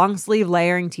silhouettes to long sleeve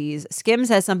layering tees, Skims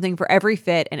has something for every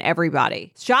fit and every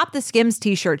body. Shop the Skims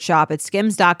t-shirt shop at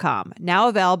skims.com, now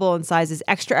available in sizes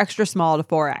extra, extra small to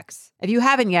 4X. If you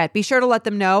haven't yet, be sure to let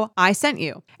them know I sent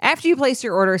you. After you place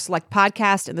your order, select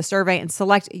podcast in the survey and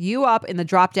select you up in the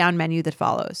drop-down menu that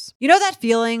follows. You know that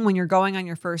feeling when you're going on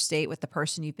your first date with the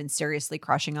person you've been seriously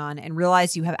crushing on and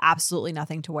realize you have absolutely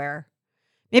nothing to wear?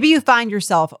 Maybe you find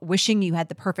yourself wishing you had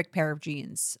the perfect pair of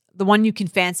jeans, the one you can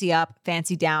fancy up,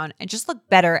 fancy down, and just look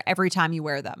better every time you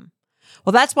wear them.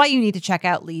 Well, that's why you need to check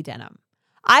out Lee Denim.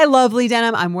 I love Lee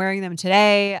Denim. I'm wearing them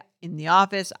today in the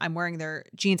office. I'm wearing their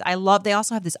jeans. They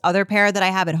also have this other pair that I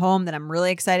have at home that I'm really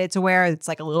excited to wear. It's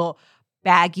like a little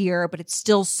baggier, but it's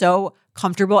still so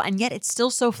comfortable and yet it's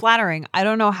still so flattering. I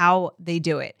don't know how they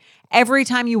do it. Every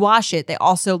time you wash it, they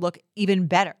also look even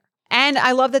better. And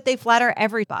I love that they flatter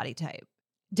every body type.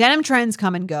 Denim trends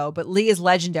come and go, but Lee is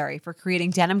legendary for creating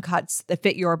denim cuts that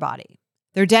fit your body.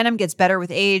 Their denim gets better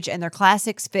with age and their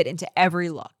classics fit into every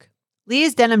look.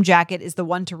 Lee's denim jacket is the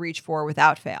one to reach for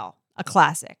without fail, a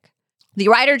classic. The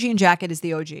Rider jean jacket is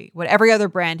the OG, what every other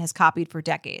brand has copied for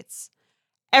decades.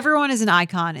 Everyone is an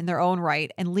icon in their own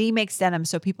right, and Lee makes denim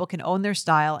so people can own their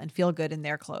style and feel good in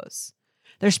their clothes.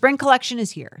 Their spring collection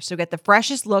is here, so get the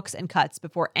freshest looks and cuts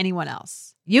before anyone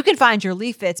else. You can find your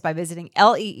Lee fits by visiting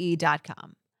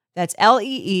lee.com. That's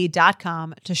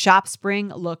lee.com to shop spring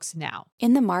looks now.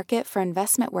 In the market for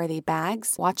investment-worthy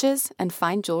bags, watches, and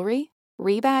fine jewelry,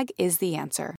 Rebag is the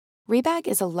answer. Rebag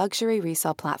is a luxury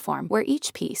resale platform where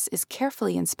each piece is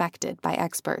carefully inspected by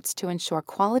experts to ensure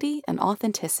quality and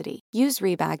authenticity. Use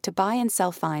Rebag to buy and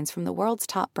sell finds from the world's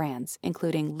top brands,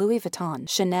 including Louis Vuitton,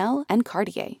 Chanel, and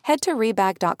Cartier. Head to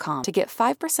Rebag.com to get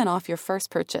 5% off your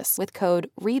first purchase with code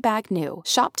REBAGNEW.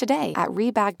 Shop today at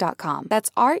Rebag.com.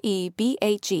 That's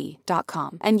REBAG.com.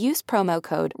 And use promo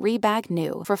code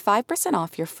REBAGNEW for 5%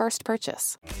 off your first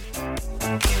purchase.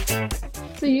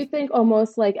 So you think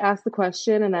almost like ask the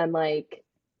question and then like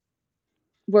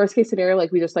worst case scenario,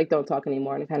 like we just like don't talk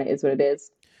anymore and it kind of is what it is.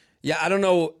 Yeah, I don't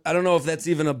know if that's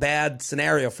even a bad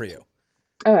scenario for you.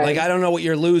 All right. Like I don't know what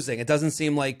you're losing. It doesn't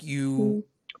seem like you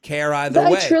care either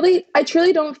but way. I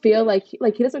truly don't feel like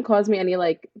he doesn't cause me any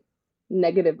like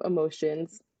negative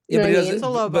emotions. You know what I mean? It's a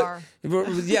low bar.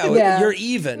 Yeah, you're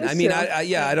even. That's I mean, true.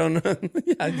 I don't know.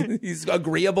 Yeah, he's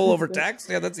agreeable over text.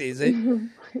 Yeah, that's easy.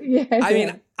 Yeah. I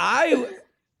mean,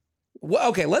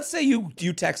 okay, let's say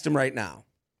you text him right now.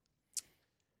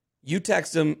 You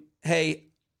text him, hey,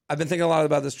 I've been thinking a lot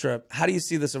about this trip. How do you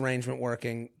see this arrangement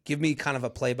working? Give me kind of a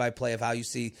play-by-play of how you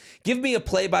see. Give me a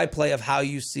play-by-play of how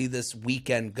you see this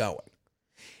weekend going.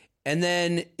 And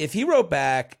then if he wrote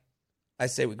back, I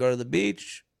say we go to the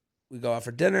beach, we go out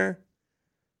for dinner,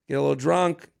 get a little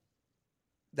drunk.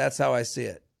 That's how I see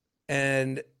it.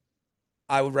 And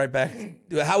I would write back,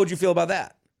 how would you feel about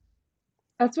that?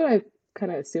 That's what I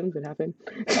kind of assumed would happen.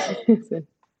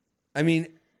 I mean,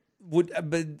 He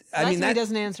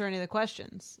doesn't answer any of the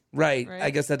questions. Right. I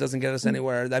guess that doesn't get us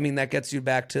anywhere. I mean, that gets you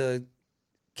back to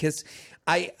kiss.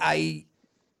 I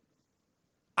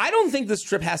don't think this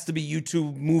trip has to be you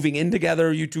two moving in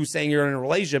together, you two saying you're in a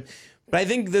relationship, but I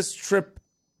think this trip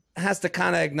has to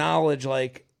kind of acknowledge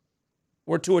like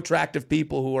we're two attractive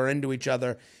people who are into each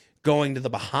other going to the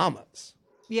Bahamas.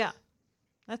 Yeah.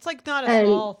 That's like not a And-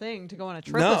 small thing to go on a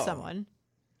trip No. with someone.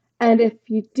 And if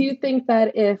you do think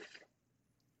that if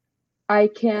I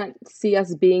can't see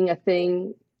us being a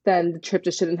thing, then the trip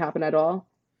just shouldn't happen at all.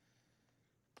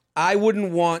 I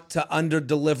wouldn't want to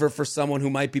under-deliver for someone who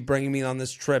might be bringing me on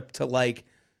this trip to, like,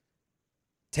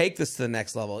 take this to the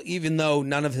next level, even though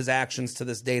none of his actions to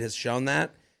this date has shown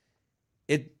that.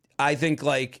 I think,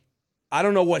 like, I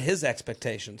don't know what his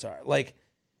expectations are. Like,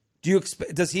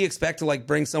 does he expect to, like,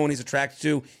 bring someone he's attracted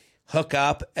to, hook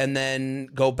up, and then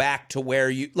go back to where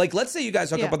you, like, let's say you guys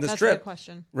hook up on this that's trip. a good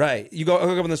question. Right. You go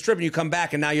hook up on this trip and you come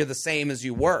back and now you're the same as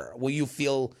you were. Will you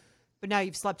feel, But now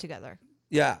you've slept together.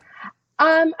 yeah.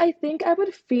 I think I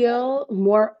would feel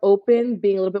more open,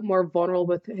 being a little bit more vulnerable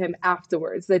with him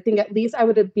afterwards. I think at least I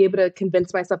would be able to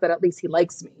convince myself that at least he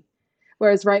likes me.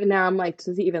 Whereas right now I'm like,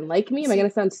 does he even like me? Am I going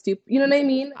to sound stupid? You know what I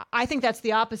mean? I think that's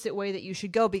the opposite way that you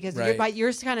should go, because Right.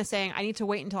 you're kind of saying, I need to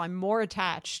wait until I'm more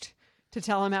attached to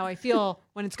tell him how I feel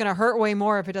when it's going to hurt way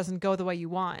more if it doesn't go the way you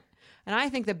want. And I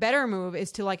think the better move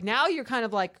is to, like, now you're kind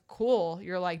of like, cool.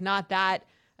 You're like not that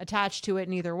attached to it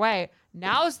in either way.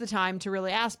 Now's the time to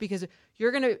really ask, because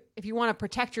if you want to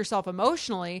protect yourself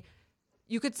emotionally,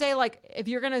 you could say, like, if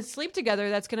you're going to sleep together,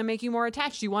 that's going to make you more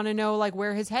attached. You want to know, like,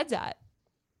 where his head's at.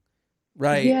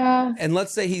 Right. Yeah. And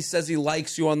let's say he says he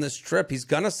likes you on this trip. He's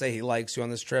going to say he likes you on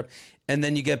this trip. And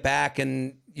then you get back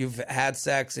and you've had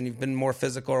sex and you've been more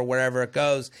physical or wherever it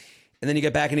goes. And then you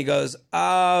get back and he goes,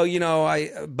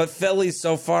 oh, but Philly's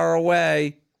so far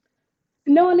away.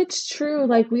 No, and it's true.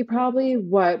 Like we probably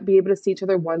be able to see each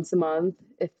other once a month,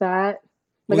 if that.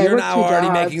 Like Well, I you're work now 2 already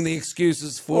jobs. making the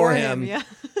excuses for him Yeah.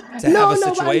 to have a No, but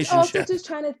I'm situation. also just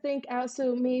trying to think out.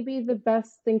 So maybe the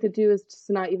best thing to do is just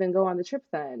to not even go on the trip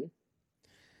then.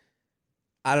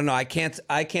 I don't know. I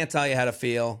can't tell you how to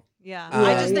feel. Yeah. Yeah,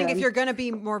 I just think yeah. if you're going to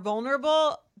be more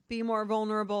vulnerable or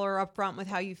upfront with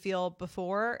how you feel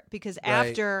before, because Right.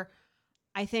 after,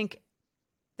 I think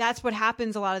that's what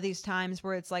happens a lot of these times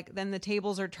where it's like, then the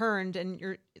tables are turned and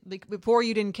you're like, before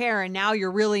you didn't care and now you're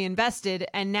really invested.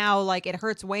 And now, like, it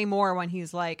hurts way more when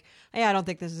he's like, hey, I don't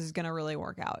think this is going to really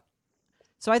work out.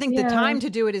 So I think the Yeah. time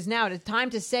to do it is now. The time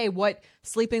to say what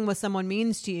sleeping with someone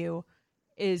means to you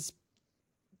is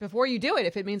before you do it,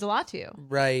 if it means a lot to you.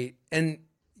 Right. And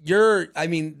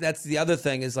that's the other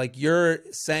thing is, like, you're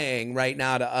saying right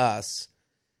now to us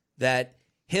that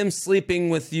him sleeping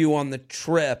with you on the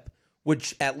trip would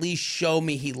at least show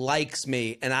me he likes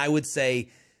me. And I would say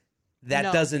that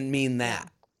No. doesn't mean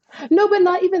that. No, but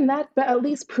not even that, but at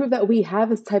least prove that we have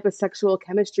this type of sexual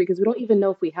chemistry, because we don't even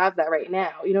know if we have that right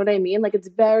now. You know what I mean? Like it's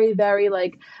very, very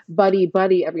like buddy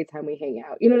every time we hang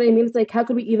out. You know what I mean? It's like, how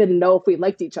could we even know if we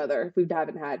liked each other if we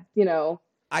haven't had,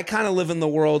 I kind of live in the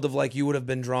world of, like, you would have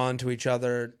been drawn to each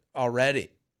other already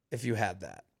if you had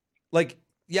that. Like,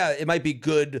 yeah, it might be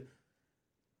good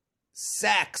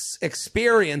sex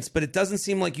experience, but it doesn't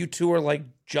seem like you two are, like,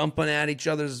 jumping at each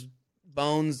other's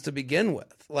bones to begin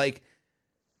with. Like,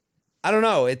 I don't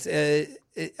know.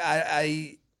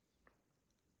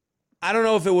 I don't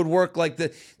know if it would work like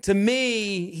the. To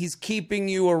me, he's keeping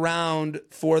you around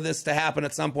for this to happen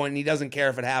at some point, and he doesn't care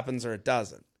if it happens or it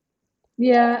doesn't.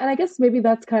 Yeah, and I guess maybe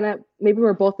maybe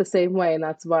we're both the same way, and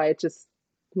that's why it's just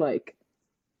like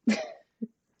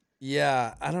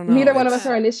Yeah, I don't know. neither one of It's-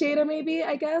 us are initiator, maybe,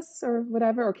 I guess, or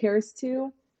whatever, or cares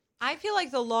to. I feel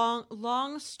like the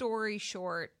long story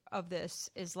short of this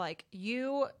is, like,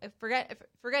 you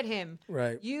forget him.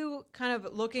 Right. You kind of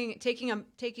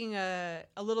taking a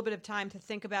little bit of time to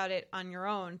think about it on your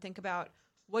own. Think about,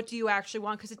 what do you actually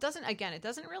want? Because it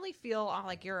doesn't really feel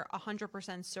like you're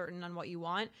 100% certain on what you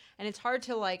want. And it's hard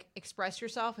to, like, express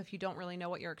yourself if you don't really know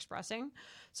what you're expressing.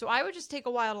 So I would just take a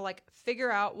while to, like,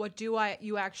 figure out what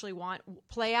you actually want,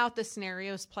 play out the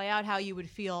scenarios, play out how you would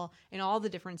feel in all the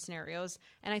different scenarios.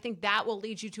 And I think that will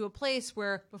lead you to a place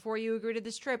where, before you agree to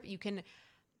this trip, you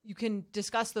can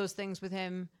discuss those things with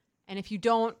him. And if you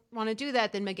don't want to do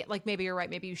that, then maybe you're right.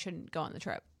 Maybe you shouldn't go on the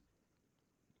trip.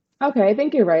 Okay, I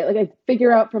think you're right. Like I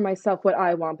figure out for myself what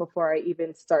I want before I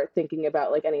even start thinking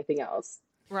about like anything else.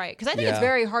 Right. Because I think Yeah. it's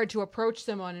very hard to approach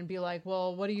someone and be like,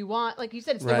 well, what do you want? Like you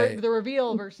said, it's Right. the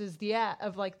reveal versus the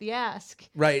ask.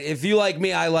 Right. If you like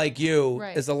me, I like you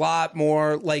Right. is a lot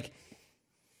more like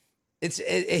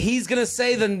he's going to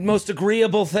say the most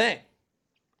agreeable thing.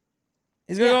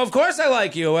 He's going to go, of course I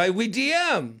like you. We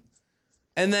DM.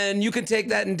 And then you can take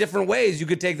that in different ways. You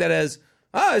could take that as,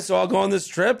 so I'll go on this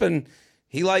trip and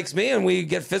he likes me and we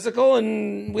get physical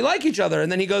and we like each other. And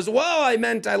then he goes, well, I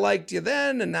meant I liked you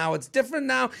then and now it's different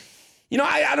now.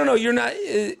 I don't know. You're not.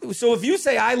 So if you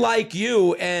say I like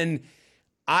you and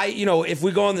if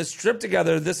we go on this trip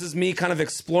together, this is me kind of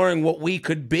exploring what we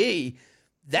could be.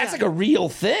 that's like a real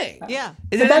thing. Yeah. And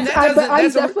But then I'm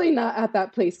that's definitely not at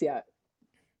that place yet.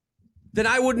 then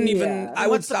I wouldn't even, Yeah. I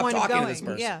would What's the stop point of talking to going? this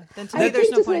person. Yeah. Then to I me, there's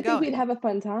think no just point I of think going. we'd have a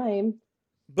fun time.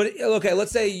 But okay,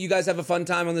 let's say you guys have a fun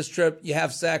time on this trip, you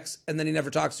have sex, and then he never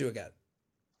talks to you again.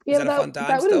 Yeah, that a fun time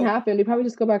that wouldn't still? happen. We'd probably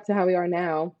just go back to how we are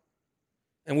now.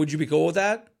 And would you be cool with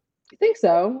that? I think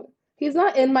so. He's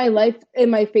not in my life, in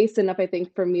my face enough, I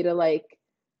think, for me to like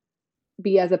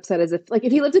be as upset as if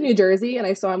he lived in New Jersey and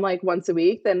I saw him like once a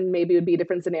week, then maybe it would be a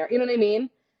different scenario. You know what I mean?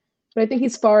 But I think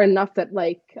he's far enough that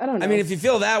like, I don't know. I mean, if you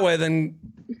feel that way, then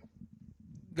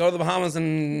go to the Bahamas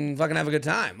and fucking have a good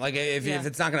time. Like if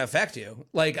it's not going to affect you.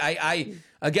 Like I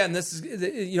again, this is,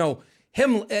 you know,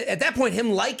 him at that point,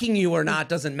 him liking you or not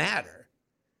doesn't matter.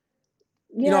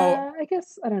 yeah, you know, I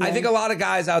guess, I don't know. I think a lot of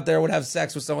guys out there would have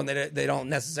sex with someone they don't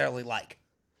necessarily like.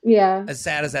 Yeah. As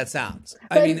sad as that sounds.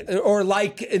 I mean, or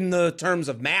like in the terms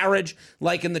of marriage,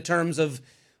 like in the terms of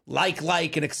like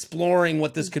and exploring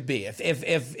what this could be.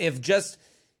 If just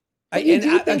But you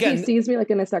do think he sees me like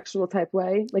in a sexual type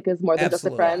way, like as more than just a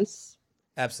Absolutely. friend?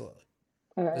 Absolutely.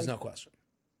 Okay. There's no question.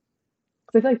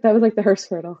 'Cause I feel like that was like the first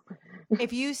hurdle.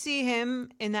 If you see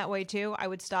him in that way too, I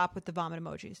would stop with the vomit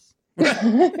emojis.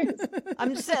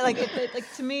 I'm just saying,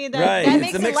 like to me that, Right. that It's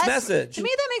makes a it mixed less. message. To me,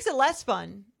 that makes it less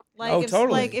fun. Like, Oh, if,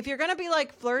 totally. Like if you're gonna be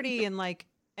like flirty and like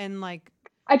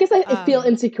I guess I feel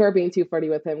insecure being too flirty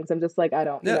with him because I'm just like, I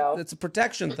don't Yeah, know. it's a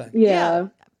protection thing. Yeah.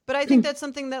 but I think that's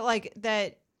something that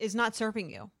that is not serving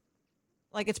you.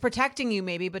 Like it's protecting you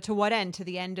maybe, but to what end? To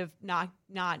the end of not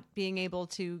being able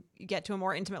to get to a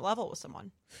more intimate level with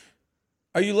someone.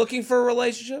 Are you looking for a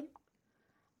relationship?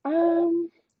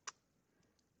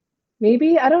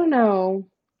 Maybe, I don't know.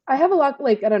 I have a lot,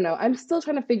 like, I don't know. I'm still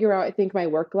trying to figure out, I think, my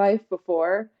work life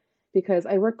before because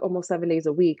I work almost 7 days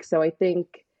a week. So I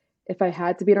think if I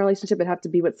had to be in a relationship, it'd have to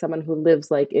be with someone who lives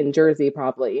like in Jersey,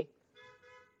 probably.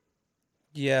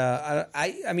 Yeah,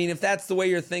 I mean, if that's the way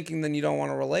you're thinking, then you don't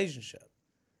want a relationship.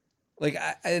 Like,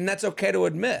 and that's okay to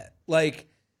admit. Like,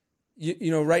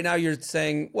 you know, right now you're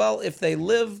saying, well, if they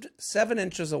lived 7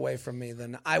 inches away from me,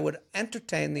 then I would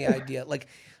entertain the idea. Like,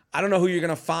 I don't know who you're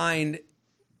going to find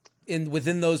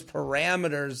within those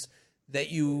parameters that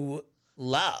you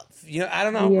love. You know, I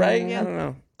don't know, right? I don't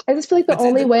know. I just feel like the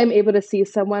only way I'm able to see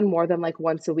someone more than like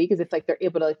once a week is if like they're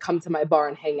able to like come to my bar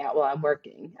and hang out while I'm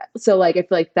working. So like I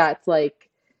feel like that's like,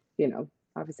 you know,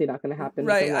 obviously not going to happen.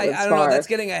 Right. I don't know. That's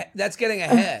getting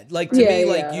ahead. Like to me,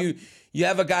 like you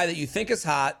have a guy that you think is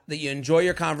hot, that you enjoy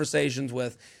your conversations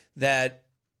with, that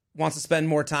wants to spend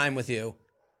more time with you.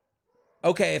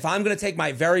 Okay, if I'm going to take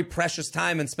my very precious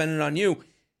time and spend it on you,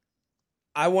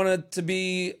 I want it to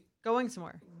be going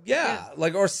somewhere. Yeah,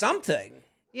 like or something.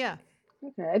 Yeah.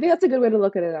 Okay, I think that's a good way to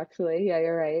look at it. Actually, yeah,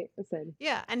 you're right.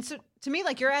 Yeah, and so to me,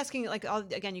 like you're asking, like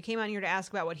again, you came on here to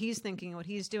ask about what he's thinking and what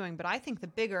he's doing, but I think the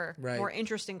bigger, more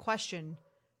interesting question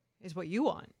is what you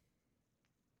want.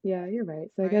 Yeah, you're right.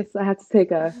 So I guess I have to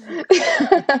take a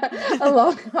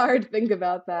long, hard think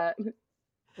about that.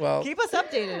 Well, keep us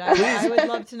updated. I would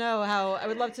love to know how. I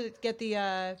would love to get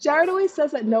the. Jared always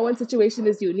says that no one's situation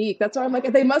is unique. That's why I'm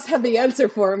like, they must have the answer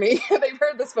for me. They've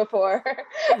heard this before.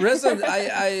 Listen,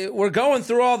 we're going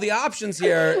through all the options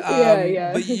here.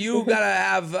 But you gotta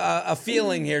have a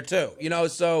feeling here too. You know,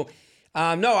 so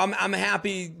no, I'm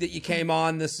happy that you came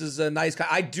on. This is a nice.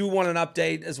 I do want an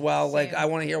update as well. Same. Like I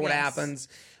want to hear what happens.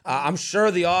 I'm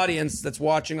sure the audience that's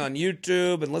watching on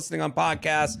YouTube and listening on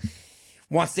podcasts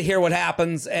wants to hear what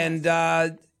happens, and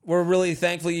we're really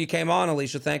thankful you came on,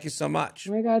 Alicia. Thank you so much.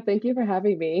 Oh my God, thank you for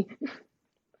having me.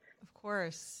 Of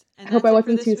course. And I hope I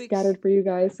wasn't too scattered for you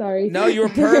guys. Sorry. No, you were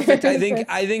perfect. I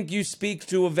think you speak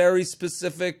to a very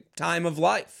specific time of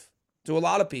life to a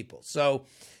lot of people. So,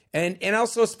 and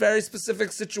also a very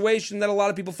specific situation that a lot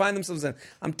of people find themselves in.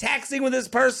 I'm texting with this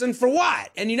person for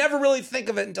what? And you never really think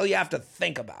of it until you have to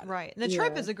think about it. Right. And the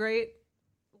trip is a great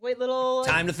little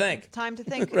time to think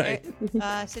right.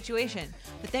 Situation.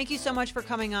 But thank you so much for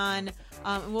coming on,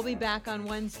 and we'll be back on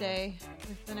Wednesday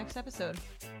with the next episode.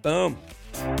 Boom.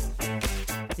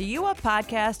 The U Up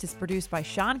podcast is produced by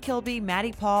Sean Kilby,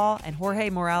 Maddie Paul, and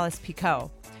Jorge Morales Pico.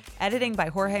 Editing by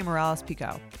Jorge Morales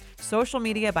Pico. Social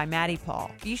media by Maddie Paul.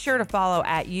 Be sure to follow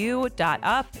at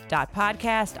u.up.podcast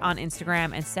on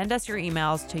Instagram and send us your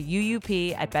emails to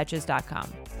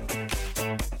uup@betches.com.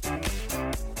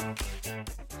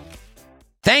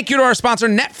 Thank you to our sponsor,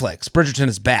 Netflix. Bridgerton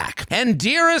is back. And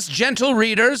dearest gentle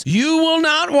readers, you will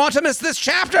not want to miss this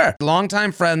chapter.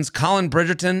 Longtime friends Colin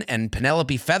Bridgerton and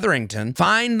Penelope Featherington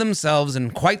find themselves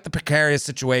in quite the precarious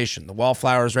situation. The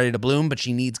wallflower is ready to bloom, but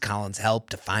she needs Colin's help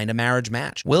to find a marriage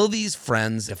match. Will these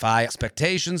friends defy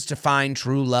expectations to find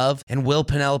true love? And will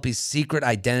Penelope's secret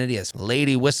identity as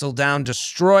Lady Whistledown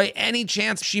destroy any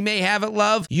chance she may have at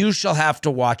love? You shall have to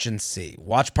watch and see.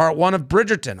 Watch part 1 of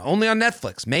Bridgerton, only on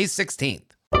Netflix, May 16th.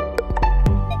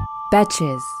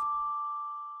 Betches.